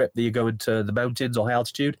 Any trip that you go into the mountains or high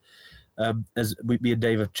altitude, as me and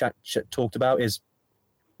Dave have talked about, is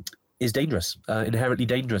dangerous, inherently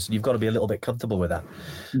dangerous, and you've got to be a little bit comfortable with that.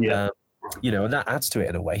 And that adds to it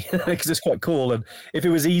in a way, because it's quite cool. And if it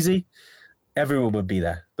was easy, everyone would be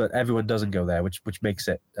there, but everyone doesn't go there, which makes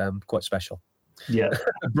it quite special.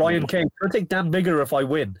 Brian King, I think Dan Bigger if I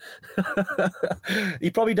win. He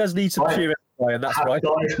probably does need some cheering, Brian. That's right.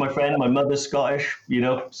 Scottish, my friend. My mother's Scottish,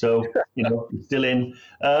 so still in.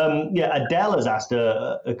 Adele has asked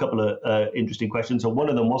a couple of interesting questions. So one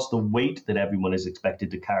of them, what's the weight that everyone is expected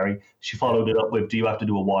to carry? She followed it up with, do you have to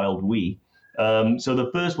do a wild wee? So the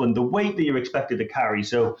first one, the weight that you're expected to carry.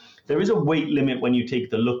 So there is a weight limit when you take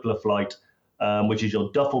the Lukla flight, which is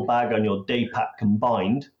your duffel bag and your day pack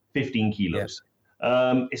combined, 15 kilos.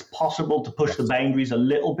 It's possible to push the boundaries a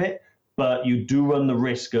little bit, but you do run the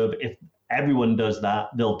risk of, if everyone does that,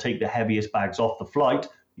 they'll take the heaviest bags off the flight.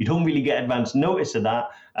 You don't really get advance notice of that,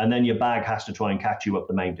 and then your bag has to try and catch you up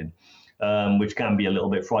the mountain, which can be a little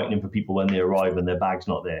bit frightening for people when they arrive and their bag's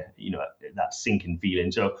not there, that sinking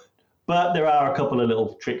feeling. So, but there are a couple of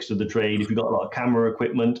little tricks of the trade. If you've got a lot of camera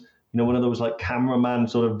equipment, one of those like cameraman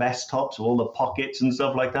sort of vest tops with all the pockets and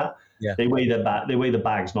stuff like that, Yeah. They weigh the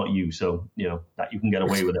bags, not you. So that you can get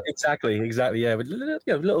away with it. Exactly. Yeah, but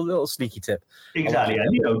little sneaky tip. Exactly,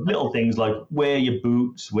 and little things like wear your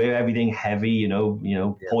boots, wear everything heavy.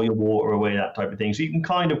 Pour your water away, that type of thing. So you can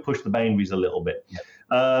kind of push the boundaries a little bit. Yeah.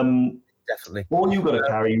 Definitely. All you've got to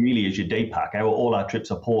carry really is your day pack. All our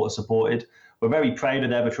trips are porter supported. We're very proud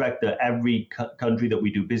at Evertrek that every country that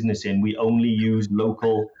we do business in, we only use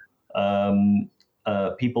local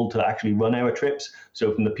people to actually run our trips.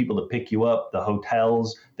 So from the people that pick you up, the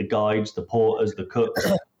hotels, the guides, the porters, the cooks,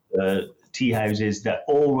 the tea houses, they're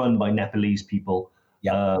all run by Nepalese people.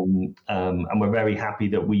 Yeah. And we're very happy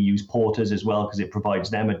that we use porters as well because it provides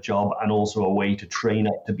them a job and also a way to train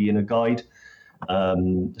up to being a guide.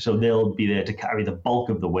 So they'll be there to carry the bulk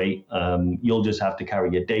of the weight. You'll just have to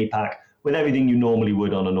carry your day pack with everything you normally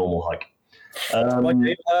would on a normal hike. Right,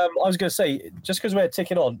 Dave, I was going to say, just because we're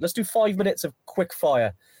ticking on, let's do 5 minutes of quick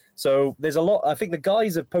fire. So there's a lot. I think the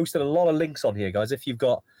guys have posted a lot of links on here, guys. If you've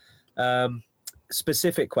got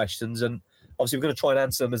specific questions, and obviously we're going to try and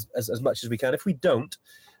answer them as much as we can. If we don't,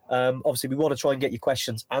 obviously we want to try and get your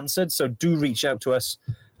questions answered. So do reach out to us,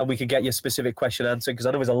 and we can get your specific question answered. Because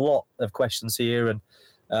I know there's a lot of questions here, and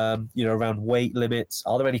around weight limits.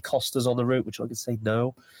 Are there any costas on the route? Which I could say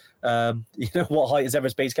no. What height is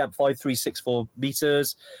Everest Base Camp? 5,364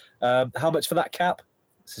 meters. How much for that cap?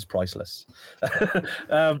 This is priceless.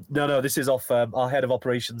 No, this is off our head of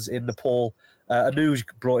operations in Nepal. Anuj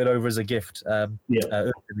brought it over as a gift in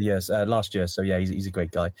the years, last year. So yeah, he's a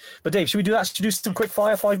great guy. But Dave, should we do that? Should we do some quick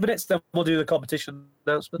fire, 5 minutes? Then we'll do the competition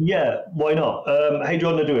announcement. Yeah, why not? How do you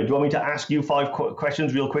want to do it? Do you want me to ask you 5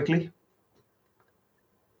 questions real quickly?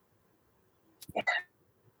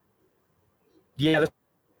 Yeah, let's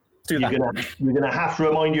do that. You're gonna have to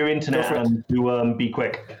remind your internet and to be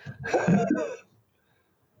quick.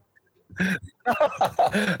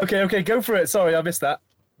 Okay, go for it. Sorry, I missed that.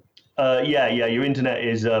 Your internet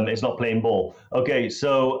is it's not playing ball. Okay,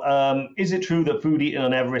 so is it true that food eaten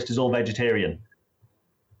on Everest is all vegetarian?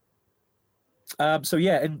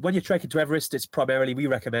 And when you're trekking to Everest, we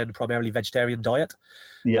recommend primarily vegetarian diet.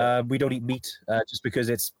 Yeah. We don't eat meat just because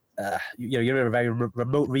it's you're in a very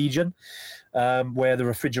remote region where the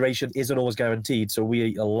refrigeration isn't always guaranteed. So we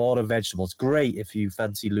eat a lot of vegetables. Great if you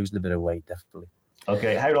fancy losing a bit of weight, definitely.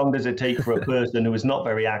 Okay, how long does it take for a person who is not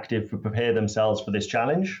very active to prepare themselves for this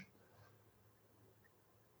challenge?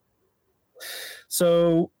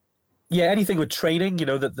 So, anything with training,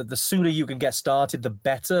 the sooner you can get started, the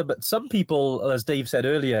better. But some people, as Dave said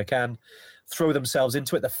earlier, can throw themselves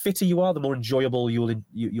into it. The fitter you are, the more enjoyable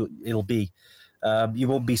it'll be. You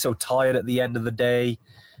won't be so tired at the end of the day.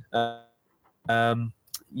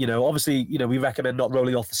 Obviously, we recommend not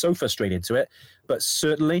rolling off the sofa straight into it, but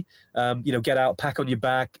certainly, get out, pack on your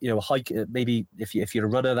back, hike. Maybe if you're a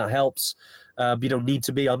runner, that helps. You don't need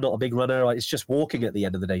to be. I'm not a big runner. It's just walking at the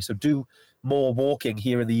end of the day. So do more walking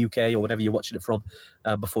here in the UK or whatever you're watching it from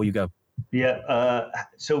before you go. Yeah.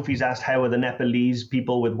 Sophie's asked, how are the Nepalese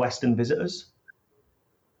people with Western visitors?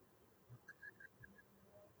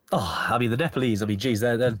 Oh, I mean, the Nepalese, geez,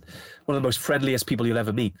 they're one of the most friendliest people you'll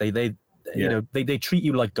ever meet. They treat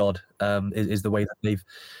you like God, is the way that they've,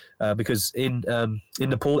 because in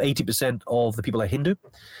Nepal, 80% of the people are Hindu,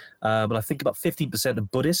 and I think about 15% are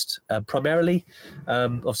Buddhist, primarily.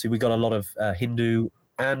 Obviously, we got a lot of Hindu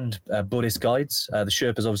and Buddhist guides. The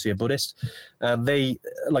Sherpas obviously are Buddhist, and their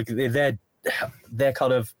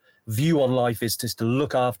kind of view on life is just to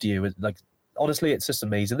look after you. Honestly, it's just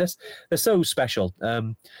amazing. They're so special.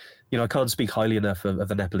 I can't speak highly enough of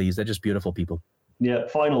the Nepalese. They're just beautiful people. Yeah,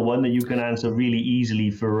 final one that you can answer really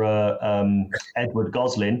easily for Edward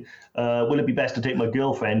Goslin. Will it be best to take my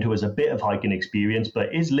girlfriend who has a bit of hiking experience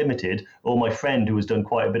but is limited, or my friend who has done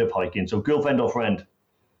quite a bit of hiking? So girlfriend or friend?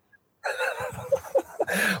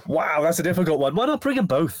 Wow, that's a difficult one. Why not bring them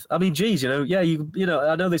both? Geez, I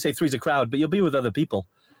know they say three's a crowd, but you'll be with other people.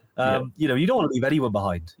 You don't want to leave anyone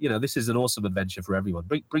behind. This is an awesome adventure for everyone.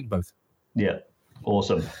 Bring both. Yeah,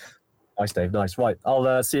 awesome. Nice, Dave. Nice. Right,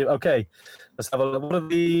 I'll see you. Okay, let's have a look. What are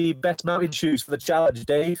the best mountain shoes for the challenge,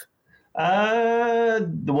 Dave? The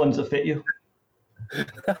ones that fit you.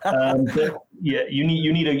 You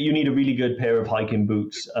need a really good pair of hiking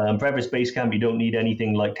boots. For Everest Base Camp, you don't need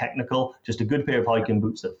anything like technical. Just a good pair of hiking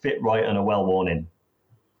boots that fit right and are well worn in.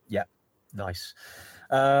 Yeah, nice.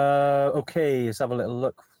 Okay, let's have a little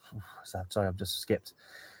look. Sorry, I've just skipped.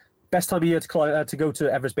 Best time of year to go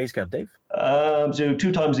to Everest Base Camp, Dave? So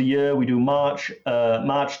 2 times a year. We do March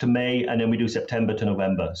to May, and then we do September to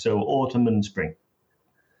November. So autumn and spring.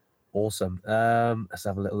 Awesome. Let's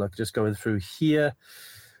have a little look. Just going through here.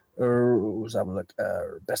 Let's have a look.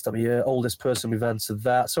 Best time of year. Oldest person, we've answered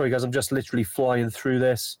that. Sorry, guys, I'm just literally flying through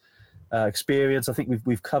this. experience. I think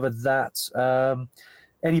we've covered that.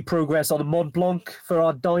 Any progress on the Mont Blanc for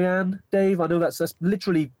our Diane, Dave? I know that's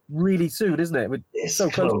literally really soon, isn't it? We're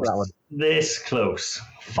so close to that one. This close.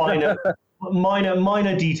 Final,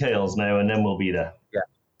 minor details now, and then we'll be there.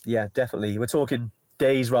 Yeah, definitely. We're talking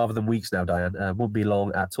days rather than weeks now, Diane. Won't be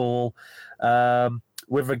long at all.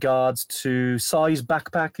 With regards to size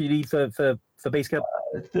backpack you need for Basecamp?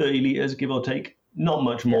 30 litres, give or take. Not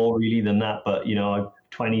much more really than that, but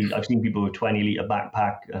I've seen people with 20-litre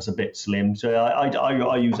backpack. That's a bit slim. So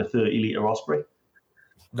I use a 30-litre Osprey.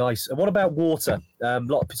 Nice. And what about water?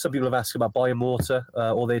 Some people have asked about buying water,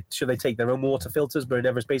 or should they take their own water filters? But in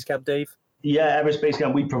Everest Basecamp, Dave? Yeah, Everest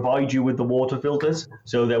Basecamp, we provide you with the water filters.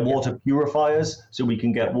 So they're water purifiers, so we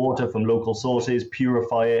can get water from local sources,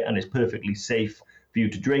 purify it, and it's perfectly safe for you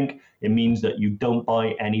to drink. It means that you don't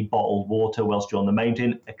buy any bottled water whilst you're on the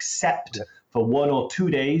mountain, except for 1 or 2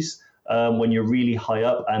 days when you're really high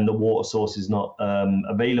up and the water source is not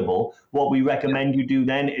available. What we recommend you do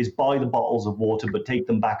then is buy the bottles of water, but take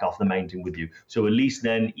them back off the mountain with you. So at least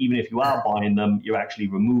then, even if you are buying them, you're actually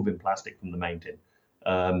removing plastic from the mountain.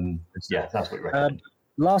 That's what we recommend.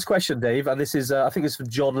 Last question, Dave, and this is, I think it's from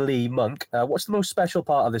John Lee Monk. What's the most special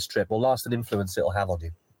part of this trip, or lasting influence it'll have on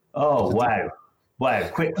you? Oh, wow,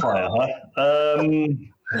 quick fire, huh?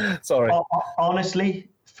 Sorry. Honestly,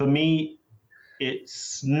 for me, it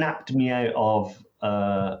snapped me out of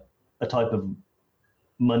a type of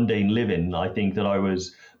mundane living. I think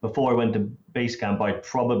that before I went to base camp, I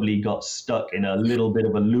probably got stuck in a little bit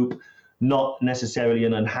of a loop, not necessarily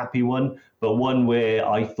an unhappy one, but one where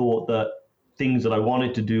I thought that things that I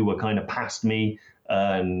wanted to do were kind of past me,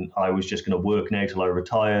 and I was just going to work now till I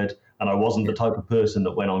retired. And I wasn't the type of person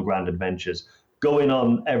that went on grand adventures. Going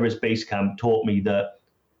on Everest Base Camp taught me that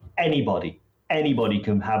anybody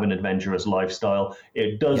can have an adventurous lifestyle.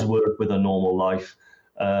 It does work with a normal life,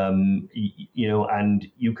 and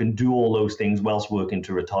you can do all those things whilst working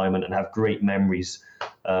to retirement and have great memories.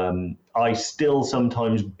 I still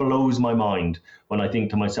sometimes blows my mind when I think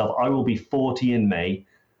to myself, I will be 40 in May,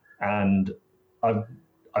 and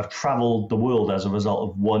I've traveled the world as a result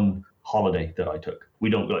of one holiday that I took. We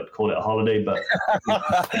don't like to call it a holiday, but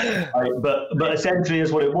but essentially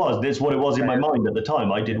it's what it was. That's what it was in my mind at the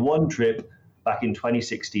time. I did one trip back in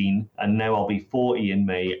 2016, and now I'll be 40 in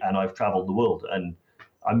May, and I've traveled the world. And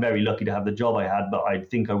I'm very lucky to have the job I had, but I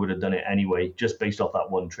think I would have done it anyway, just based off that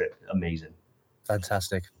one trip. Amazing.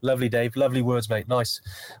 Fantastic. Lovely, Dave. Lovely words, mate. Nice.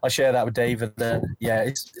 I share that with Dave. And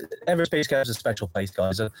it's Everest Base Camp is a special place,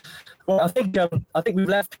 guys. Well, I think we've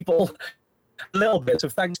left people a little bit. So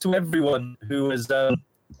thanks to everyone who has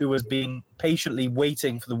been patiently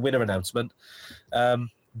waiting for the winner announcement.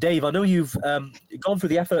 Dave, I know you've gone through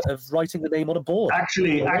the effort of writing the name on a board.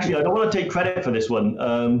 Actually, I don't want to take credit for this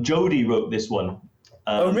one. Jody wrote this one.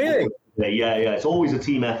 Oh, really? Yeah. It's always a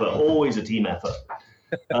team effort. Always a team effort.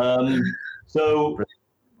 So,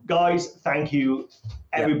 guys, thank you,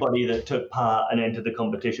 everybody that took part and entered the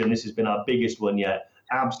competition. This has been our biggest one yet.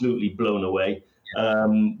 Absolutely blown away.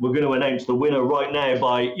 We're going to announce the winner right now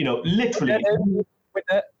by, literally. Wait.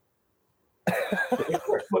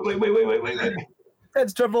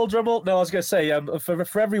 Let's drum roll. No, I was going to say,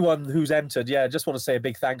 for everyone who's entered, I just want to say a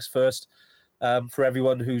big thanks first for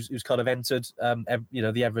everyone who's kind of entered,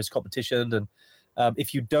 the Everest competition. And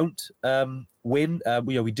if you don't win,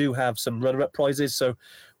 we do have some runner-up prizes. So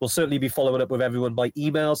we'll certainly be following up with everyone by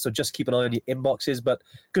email. So just keep an eye on your inboxes. But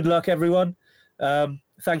good luck, everyone.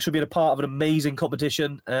 Thanks for being a part of an amazing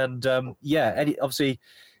competition. And obviously,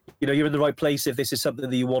 you're in the right place if this is something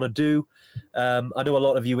that you want to do. I know a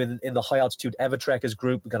lot of you in the High Altitude Evertrekkers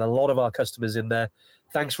group. We've got a lot of our customers in there.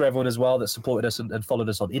 Thanks for everyone as well that supported us and followed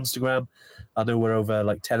us on Instagram. I know we're over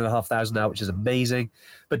like 10,500 now, which is amazing.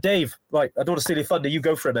 But Dave, right, I don't want to steal your thunder. You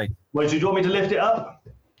go for it, mate. Well, do you want me to lift it up?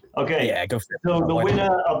 Okay. Yeah, go for it. So the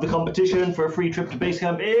winner of the competition for a free trip to base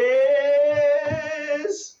camp is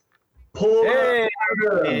Paula.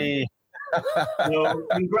 Hey. So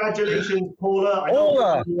congratulations, Paula. I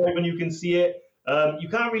don't know when you can see it. You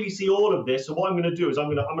can't really see all of this, so what I'm going to do is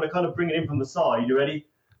I'm going to kind of bring it in from the side. You ready?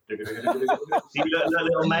 See the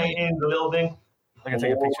little mountain, the little thing. I'm going to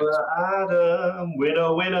take a picture. Adam,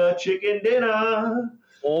 winner, chicken dinner.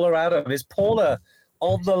 Paula Adam. Is Paula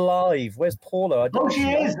on the live? Where's Paula? She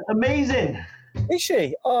is. Amazing. Is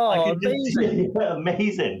she? Oh, amazing.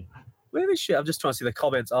 Amazing. Where is she? I'm just trying to see the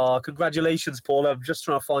comments. Oh, congratulations, Paula. I'm just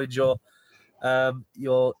trying to find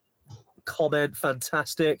your comment.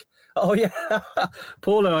 Fantastic. Oh, yeah.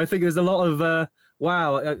 Paula, I think there's a lot of,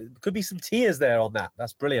 wow, could be some tears there on that.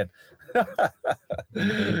 That's brilliant.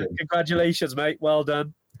 Congratulations, mate. Well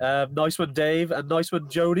done. Nice one, Dave, and nice one,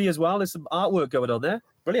 Jody, as well. There's some artwork going on there.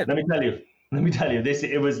 Brilliant. Let me tell you, this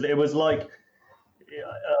it was like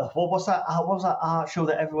what was that art show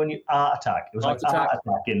that everyone knew? Art Attack. It was Art like Attack. Art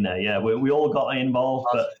Attack in there. Yeah, we all got involved,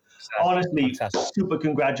 but honestly, Fantastic. super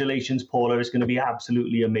congratulations, Paula. It's going to be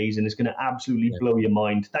absolutely amazing. It's going to absolutely blow your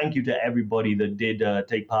mind. Thank you to everybody that did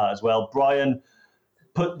take part as well. Brian,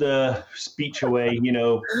 put the speech away,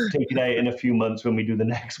 take it out in a few months when we do the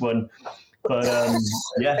next one. But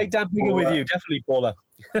yeah. Take Dan Bigger with you, definitely, Paula.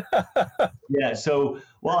 Yeah, so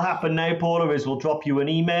what'll happen now, Paula, is we'll drop you an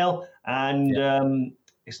email, and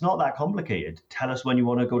it's not that complicated. Tell us when you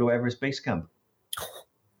want to go to Everest Base Camp.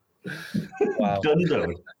 Wow.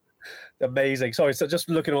 Dunzo. Amazing. Sorry, so just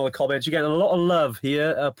looking at all the comments, you're getting a lot of love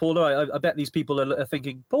here, Paula. I bet these people are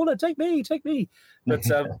thinking, Paula, take me. But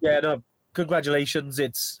yeah, no, congratulations.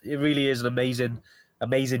 It really is an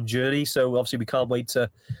amazing journey. So obviously we can't wait to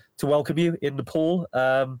welcome you in Nepal.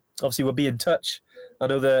 Obviously we'll be in touch. I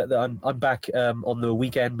know that I'm back on the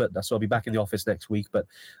weekend, but so I'll be back in the office next week. But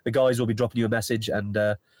the guys will be dropping you a message, and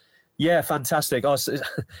yeah, fantastic.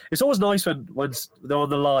 It's always nice when they're on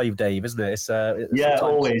the live, Dave, isn't it? Yeah,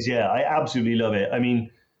 always. Yeah, I absolutely love it. I mean,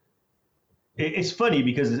 it's funny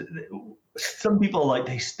because some people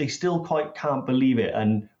they still quite can't believe it.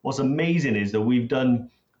 And what's amazing is that we've done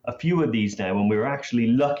a few of these now, and we're actually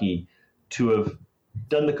lucky to have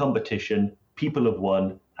done the competition. People have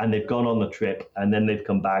won, and they've gone on the trip, and then they've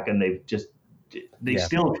come back, and they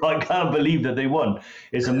still can't believe that they won.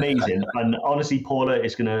 It's amazing. And honestly, Paula,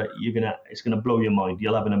 it's gonna blow your mind.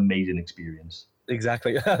 You'll have an amazing experience.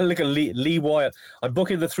 Exactly. Look at Lee Wyatt. I'm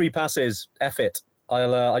booking the 3 passes. F it.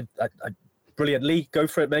 I brilliant. Lee, go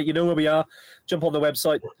for it, mate. You know where we are. Jump on the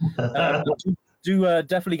website. Do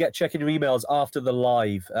definitely get checking your emails after the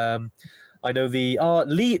live. I know Lee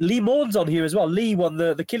Maughan's on here as well. Lee won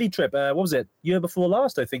the Kili trip. What was it? Year before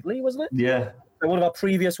last, I think. Lee, wasn't it? Yeah. One of our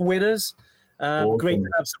previous winners. Awesome. Great to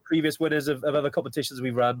have some previous winners of other competitions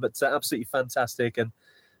we've run, but absolutely fantastic. And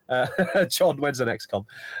John, when's the next comp?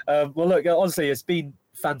 Well, look, honestly, it's been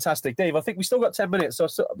fantastic. Dave, I think we still got 10 minutes, so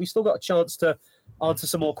we still got a chance to answer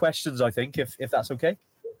some more questions, I think, if that's okay.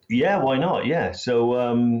 Yeah, why not? Yeah. So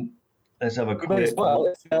let's have a quick...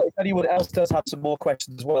 Well, if anyone else does have some more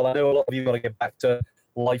questions as well, I know a lot of you got to get back to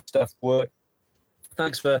life stuff, work.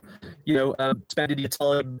 Thanks for, spending your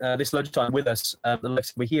time this lunchtime with us.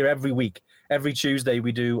 We're here every week. Every Tuesday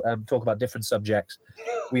we do talk about different subjects.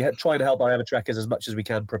 We try and help our Evertrekkers as much as we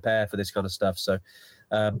can prepare for this kind of stuff. So,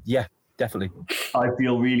 yeah, definitely. I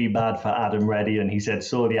feel really bad for Adam Reddy, and he said,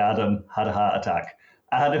 sorry, Adam had a heart attack.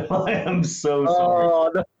 Adam, I am so sorry.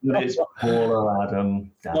 Oh, no. It's poor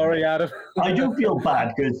Adam. Damn. Sorry, Adam. I do feel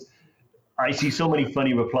bad because I see so many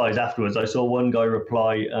funny replies afterwards. I saw one guy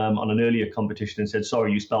reply on an earlier competition and said,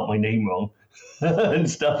 sorry, you spelt my name wrong and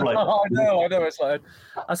stuff like that. I know. It's like,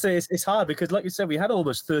 I say it's hard because, like you said, we had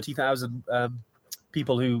almost 30,000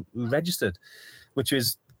 people who registered, which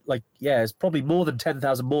is it's probably more than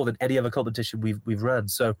 10,000 more than any other competition we've ran.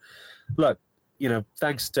 So, look,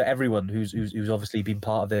 thanks to everyone who's obviously been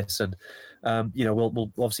part of this, and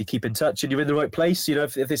we'll obviously keep in touch. And you're in the right place.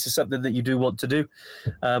 If this is something that you do want to do.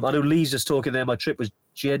 I know Lee's just talking there. My trip was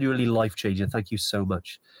genuinely life changing. Thank you so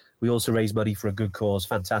much. We also raised money for a good cause.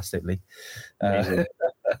 Fantastically.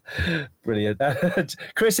 Brilliant.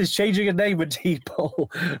 Chris is changing a name indeed, Paul.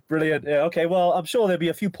 Brilliant. Yeah, okay, well, I'm sure there'll be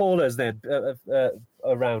a few Paulas then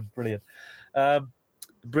around. Brilliant.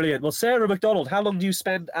 Brilliant. Well, Sarah McDonald, how long do you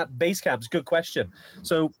spend at base camps? Good question.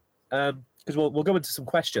 So, because we'll go into some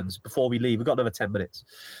questions before we leave. We've got another 10 minutes.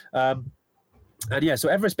 And yeah, so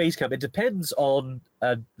Everest Base Camp, it depends on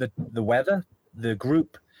the weather, the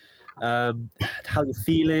group, how you're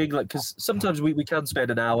feeling. Because sometimes we can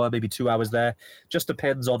spend an hour, maybe 2 hours there. Just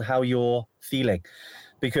depends on how you're feeling.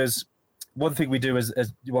 Because one thing we do is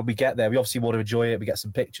when we get there, we obviously want to enjoy it. We get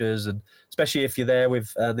some pictures, and especially if you're there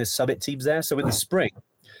with there's summit teams there. So in the spring,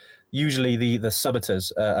 usually the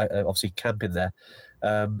summiters are obviously camping there,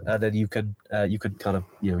 and then you can kind of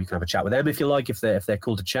you can have a chat with them if you like, if they're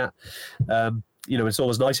cool to chat. It's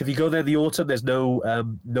always nice if you go there in the autumn. There's no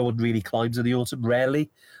one really climbs in the autumn. Rarely,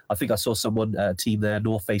 I think I saw someone team there,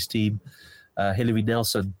 North Face team, Hillary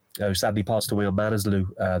Nelson, who sadly passed away on Manaslu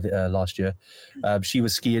last year. She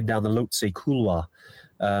was skiing down the Lhotse Couloir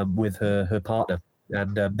with her partner.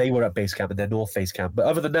 And they were at base camp in their North Face camp. But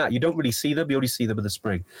other than that, you don't really see them. You only see them in the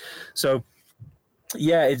spring. So,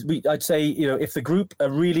 yeah, I'd say, if the group are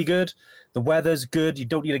really good, the weather's good, you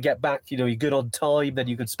don't need to get back, you're good on time, then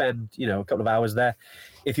you can spend, a couple of hours there.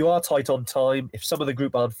 If you are tight on time, if some of the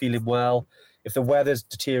group aren't feeling well, if the weather's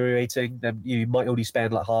deteriorating, then you might only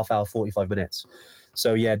spend like half hour, 45 minutes.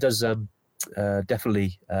 So, yeah, it does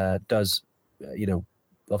definitely does,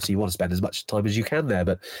 obviously you want to spend as much time as you can there,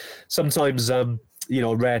 but sometimes,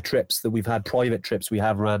 rare trips that we've had, private trips we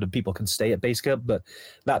have around, and people can stay at base camp, but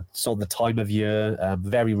that's on the time of year.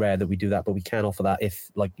 Very rare that we do that, but we can offer that if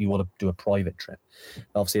like you want to do a private trip.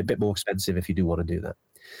 Obviously a bit more expensive if you do want to do that.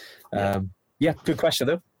 Good question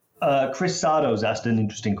though. Chris Sardo's asked an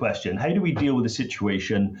interesting question. How do we deal with a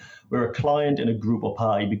situation where a client in a group or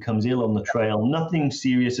party becomes ill on the trail? Nothing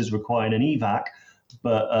serious is requiring an evac,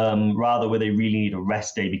 but rather where they really need a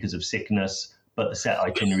rest day because of sickness, but the set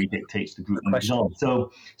itinerary dictates the group moves on.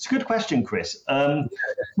 So it's a good question, Chris.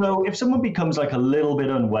 So if someone becomes like a little bit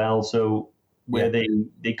unwell, so where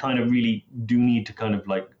they kind of really do need to kind of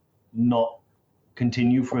like not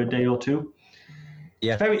continue for a day or two, we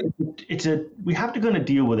have to kind of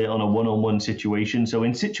deal with it on a one-on-one situation. So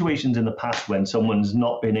in situations in the past when someone's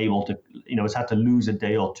not been able to, has had to lose a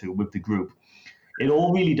day or two with the group, it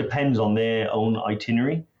all really depends on their own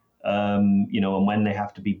itinerary, and when they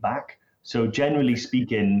have to be back. So generally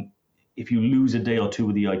speaking, if you lose a day or two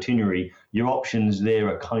with the itinerary, your options there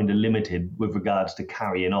are kind of limited with regards to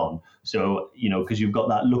carrying on. So, because you've got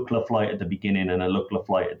that Lukla flight at the beginning and a Lukla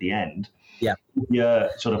flight at the end. Yeah. If you're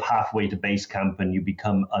sort of halfway to base camp and you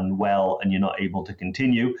become unwell and you're not able to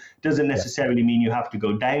continue, doesn't necessarily mean you have to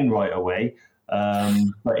go down right away.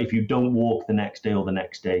 But if you don't walk the next day or the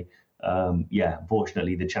next day,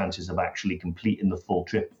 unfortunately, the chances of actually completing the full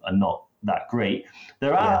trip are not that great.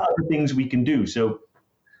 There are other things we can do. So,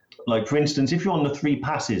 like for instance, if you're on the 3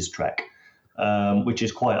 Passes trek, which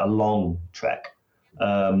is quite a long trek,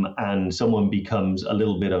 and someone becomes a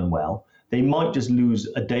little bit unwell, they might just lose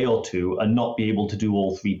a day or two and not be able to do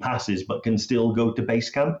all 3 passes, but can still go to base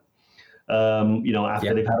camp,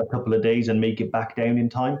 after they've had a couple of days and make it back down in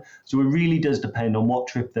time. So it really does depend on what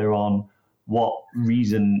trip they're on, what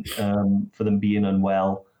reason for them being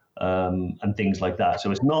unwell, and things like that. So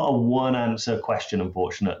it's not a one answer question,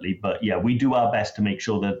 unfortunately, but we do our best to make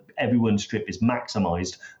sure that everyone's trip is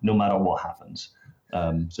maximized no matter what happens.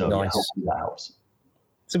 Nice. Hopefully that helps.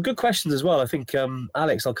 Some good questions as well. I think,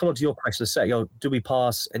 Alex, I'll come on to your question in a sec. Do we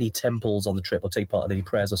pass any temples on the trip or take part in any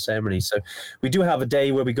prayers or ceremonies? So we do have a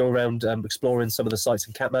day where we go around exploring some of the sites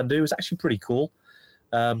in Kathmandu. It's actually pretty cool.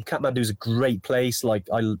 Kathmandu is a great place.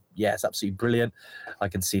 It's absolutely brilliant. I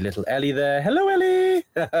can see little Ellie there. Hello, Ellie.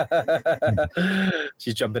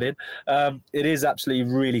 She's jumping in. It is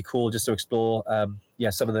absolutely really cool just to explore.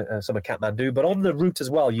 Some of Kathmandu, but on the route as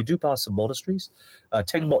well, you do pass some monasteries.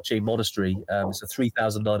 Tengmoche Monastery is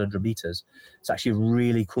 3,900 meters. It's actually a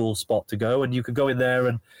really cool spot to go, and you could go in there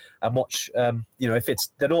and watch. If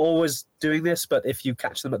they're not always doing this, but if you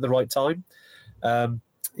catch them at the right time.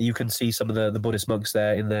 You can see some of the Buddhist monks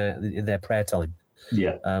there in their prayer time.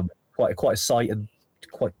 Yeah, quite a sight and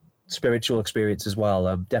quite spiritual experience as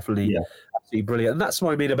well. Definitely, absolutely brilliant. And that's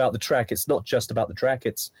what I mean about the trek. It's not just about the trek;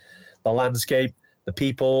 it's the landscape, the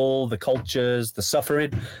people, the cultures, the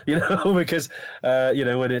suffering. Because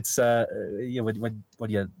when it's when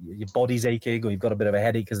your body's aching or you've got a bit of a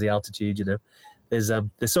headache because of the altitude. There's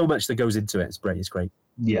so much that goes into it. It's great. It's great.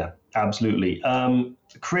 Yeah, absolutely.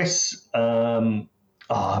 Chris.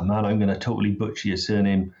 I'm going to totally butcher your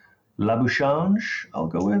surname. Labouchange, I'll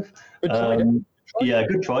go with. Good try.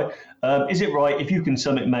 Good try. Is it right, if you can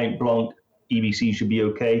summit Mount Blanc, EBC should be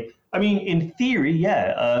okay? I mean, in theory,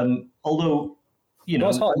 although,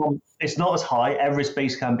 it's not as high. Everest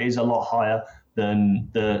Base Camp is a lot higher than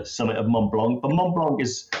the summit of Mont Blanc, but Mont Blanc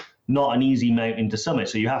is not an easy mountain to summit,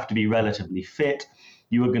 so you have to be relatively fit.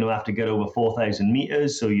 You are going to have to get over 4,000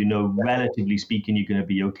 meters, so relatively speaking, you're going to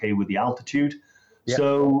be okay with the altitude. Yep.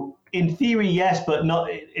 So in theory, yes, but not.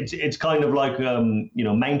 It's kind of like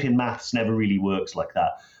mountain maths never really works like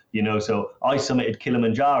that. So I summited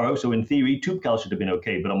Kilimanjaro, so in theory, Toubkal should have been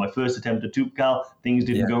okay. But on my first attempt at Toubkal, things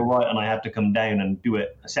didn't go right, and I had to come down and do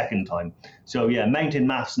it a second time. So mountain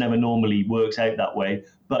maths never normally works out that way.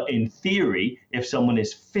 But in theory, if someone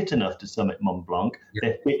is fit enough to summit Mont Blanc,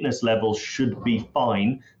 their fitness levels should be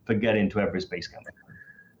fine for getting to Everest Base Camp.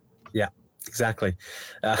 Yeah. Exactly.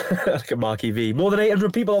 Look at Marky V. More than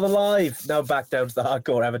 800 people on the live. Now back down to the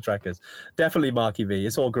hardcore Ever trackers. Definitely Marky V.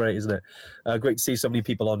 It's all great, isn't it? Great to see so many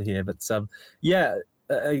people on here. But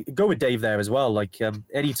go with Dave there as well.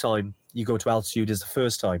 Anytime you go to altitude is the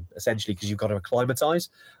first time, essentially, because you've got to acclimatize.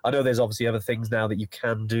 I know there's obviously other things now that you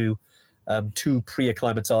can do to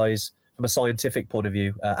pre-acclimatize from a scientific point of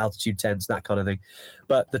view, altitude tents, that kind of thing.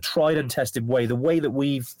 But the tried and tested way, the way that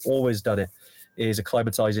we've always done it, is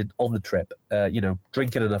acclimatizing on the trip,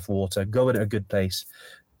 drinking enough water, going at a good pace,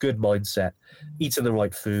 good mindset, eating the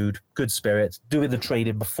right food, good spirits, doing the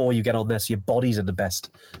training before you get on there so your body's in the best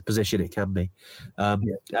position it can be. And,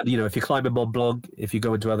 you know, if you're climbing Mont Blanc, if you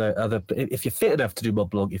go into other, if you're fit enough to do Mont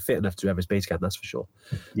Blanc, you're fit enough to do Everest Base Camp, that's for sure.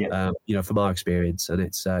 You know, from our experience. And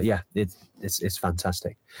it's, it's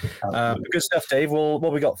fantastic. Good stuff, Dave. Well,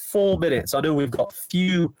 what we got? 4 minutes. I know we've got a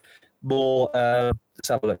few more. Let's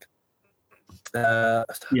have a look.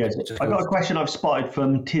 Yes, I got a question I've spotted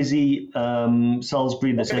from Tizzy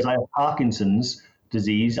Salisbury that says, I have Parkinson's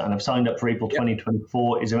disease and I've signed up for April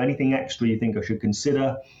 2024. Is there anything extra you think I should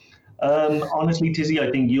consider? Honestly, Tizzy, I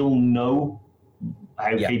think you'll know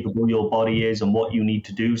how capable your body is and what you need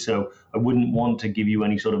to do. So I wouldn't want to give you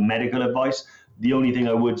any sort of medical advice. The only thing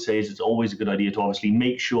I would say is it's always a good idea to obviously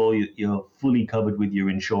make sure you're fully covered with your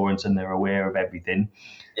insurance and they're aware of everything.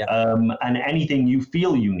 And anything you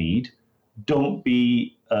feel you need, don't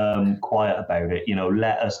be quiet about it. You know,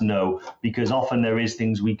 let us know, because often there is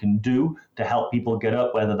things we can do to help people get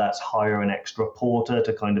up, whether that's hire an extra porter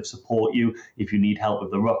to kind of support you if you need help with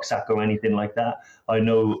the rucksack or anything like that. I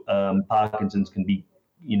know Parkinson's can be,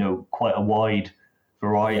 you know, quite a wide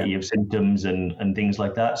variety of symptoms and things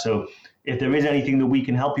like that. So if there is anything that we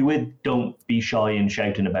can help you with, don't be shy in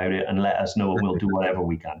shouting about it and let us know, and we'll do whatever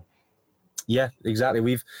we can. Yeah, exactly.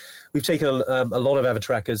 We've taken a lot of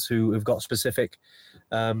Evertrackers who have got specific,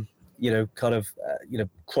 you know, kind of, you know,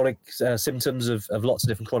 chronic symptoms of lots of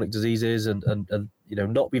different chronic diseases, and you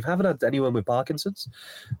know, we haven't had anyone with Parkinson's,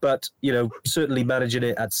 but you know, certainly managing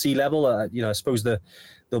it at sea level. You know, I suppose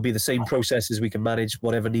there'll be the same processes we can manage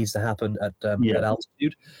whatever needs to happen at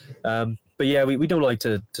altitude. But yeah, we don't like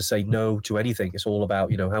to say no to anything. It's all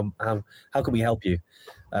about, you know, how can we help you?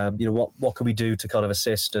 You know, what can we do to kind of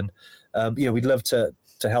assist? And you know, we'd love to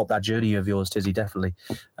help that journey of yours, Tizzy, definitely.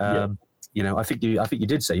 You know, I think you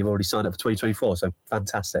did say you've already signed up for 2024, so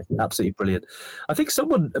fantastic, absolutely brilliant. I think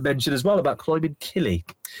someone mentioned as well about climbing Killy.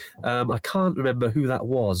 I can't remember who that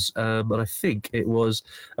was, and I think it was.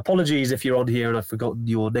 Apologies if you're on here and I've forgotten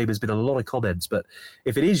your name. There's been a lot of comments, but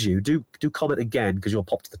if it is you, do comment again, because you'll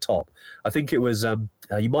pop to the top. I think it was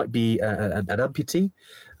you might be an amputee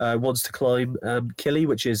wants to climb Killy,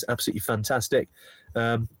 which is absolutely fantastic.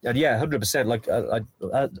 And yeah, 100%. Like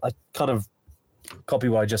I kind of copy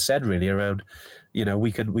what I just said, really, around, you know,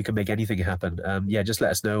 we can make anything happen. Yeah, just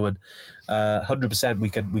let us know, and 100%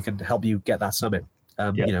 we can help you get that summit.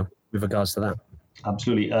 You know, with regards to that.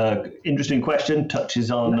 Absolutely. Interesting question. Touches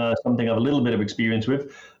on something I have a little bit of experience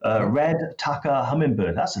with. Red Taka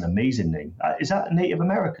Hummingbird. That's an amazing name. Is that Native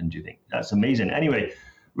American, do you think? That's amazing. Anyway,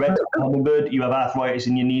 Red Taka Hummingbird, you have arthritis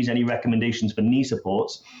in your knees. Any recommendations for knee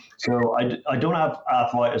supports? So I don't have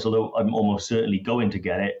arthritis, although I'm almost certainly going to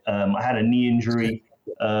get it. I had a knee injury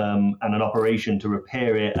and an operation to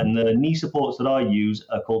repair it. And the knee supports that I use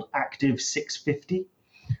are called Active 650.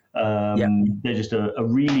 They're just a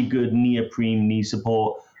really good neoprene knee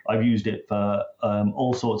support. I've used it for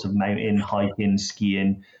all sorts of mountain, hiking,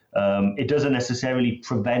 skiing. It doesn't necessarily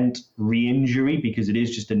prevent re-injury because it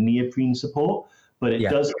is just a neoprene support, but it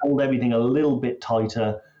does hold everything a little bit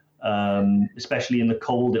tighter. Especially in the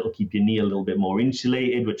cold, it'll keep your knee a little bit more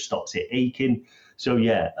insulated, which stops it aching. So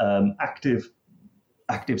yeah, Active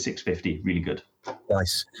 650, really good.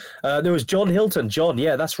 Nice. There was John Hilton. John,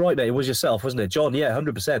 yeah, that's right, mate. It was yourself, wasn't it? John, yeah,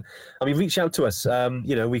 100%. I mean, reach out to us.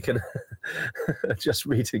 You know, we can just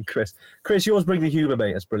reading Chris. Chris, yours bring the humour,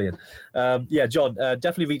 mate. That's brilliant. Yeah, John,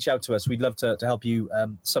 definitely reach out to us. We'd love to help you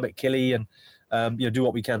summit Killy and you know, do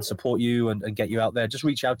what we can to support you and get you out there. Just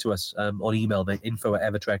reach out to us on email, mate,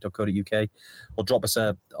 info@evertrek.co.uk, or drop us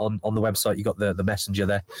on the website. You got the messenger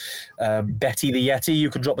there. Betty the Yeti, you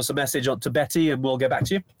can drop us a message to Betty and we'll get back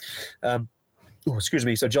to you. Excuse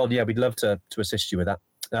me. So, John, yeah, we'd love to assist you with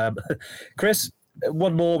that. Chris,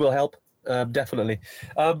 one more will help, definitely.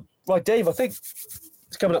 Right, Dave, I think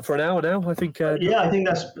it's coming up for an hour now. I think. Yeah, I think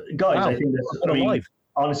that's, guys. Wow. I think that's.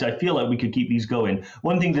 Honestly, I feel like we could keep these going.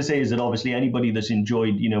 One thing to say is that obviously anybody that's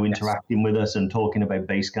enjoyed, you know, interacting with us and talking about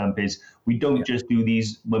Basecamp is we don't just do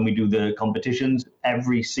these when we do the competitions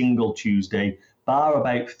every single Tuesday, bar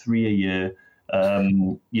about 3 a year.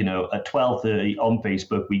 You know, at 12:30 on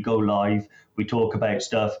Facebook, we go live, we talk about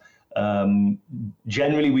stuff.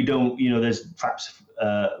 Generally, we don't, you know, there's perhaps,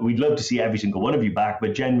 we'd love to see every single one of you back,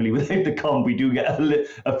 but generally without the comp, we do get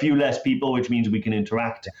a few less people, which means we can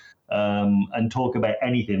interact and talk about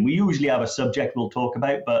anything. We usually have a subject we'll talk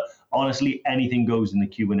about, but honestly, anything goes in the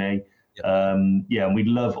Q&A. Yeah, and we'd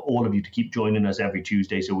love all of you to keep joining us every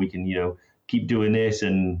Tuesday so we can, you know, keep doing this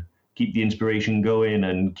and keep the inspiration going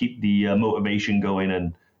and keep the motivation going.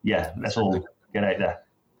 And yeah, let's all get out there.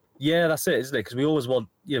 Yeah, that's it, isn't it? Because we always want,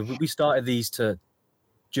 you know, we started these to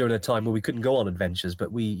during a time where we couldn't go on adventures,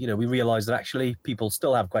 but we realized that actually people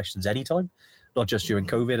still have questions anytime, not just during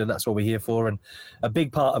COVID, and that's what we're here for. And a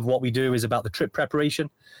big part of what we do is about the trip preparation,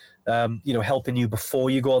 helping you before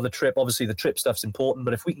you go on the trip. Obviously, the trip stuff's important,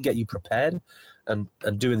 but if we can get you prepared and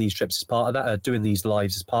doing these trips as part of that, doing these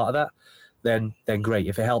lives as part of that, then great.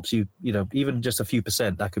 If it helps you, even just a few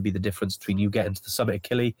percent, that could be the difference between you getting to the summit of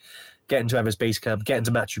Kili, getting to Everest Base Camp, getting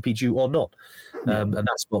to Machu Picchu or not. And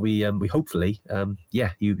that's what we hopefully,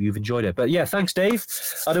 you've enjoyed it. But yeah, thanks, Dave.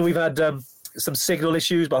 I know we've had some signal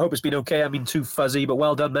issues, but I hope it's been okay. I mean, too fuzzy, but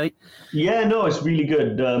well done, mate. Yeah, no, it's really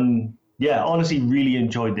good. Honestly, really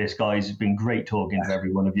enjoyed this, guys. It's been great talking to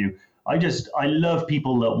every one of you. I love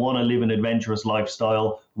people that want to live an adventurous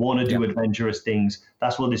lifestyle, want to do adventurous things.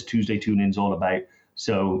 That's what this Tuesday Tune-In is all about.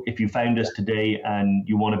 So if you found us today and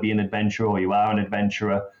you want to be an adventurer or you are an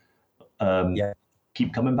adventurer,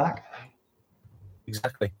 keep coming back.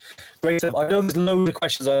 Exactly. Great. I know there's loads of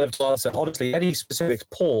questions I have to answer. Honestly, any specifics,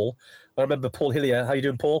 Paul? I remember Paul Hillier. How you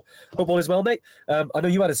doing, Paul? Hope all is well, mate. I know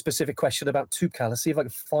you had a specific question about Toubkal. Let's see if I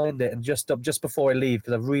can find it. And just before I leave,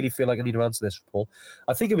 because I really feel like I need to answer this, Paul.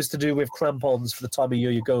 I think it was to do with crampons for the time of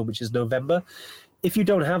year you're going, which is November. If you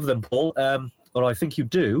don't have them, Paul, or I think you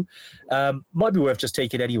do, might be worth just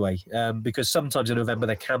taking anyway, because sometimes in November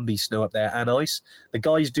there can be snow up there and ice. The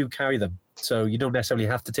guys do carry them, so you don't necessarily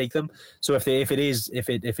have to take them. So if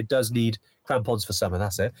it does need crampons for summer,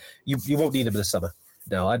 that's it. You won't need them in the summer.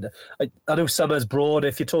 No, I know summer's broad.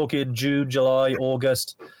 If you're talking June, July,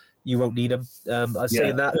 August, you won't need them. I was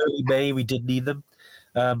saying that early May we did need them,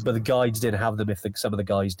 but the guides didn't have them. Some of the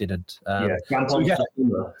guys didn't. Crampons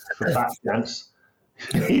for fat chance.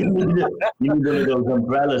 You need one of those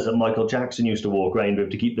umbrellas that Michael Jackson used to walk around with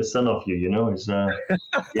to keep the sun off you. It's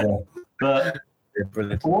But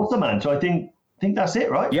awesome, man. So I think that's it,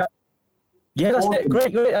 right? Yeah, that's it.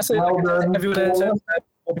 Great. That's it. Everyone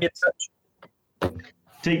will be in touch.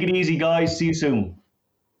 Take it easy, guys. See you soon.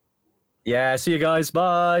 Yeah, see you guys.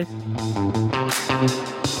 Bye.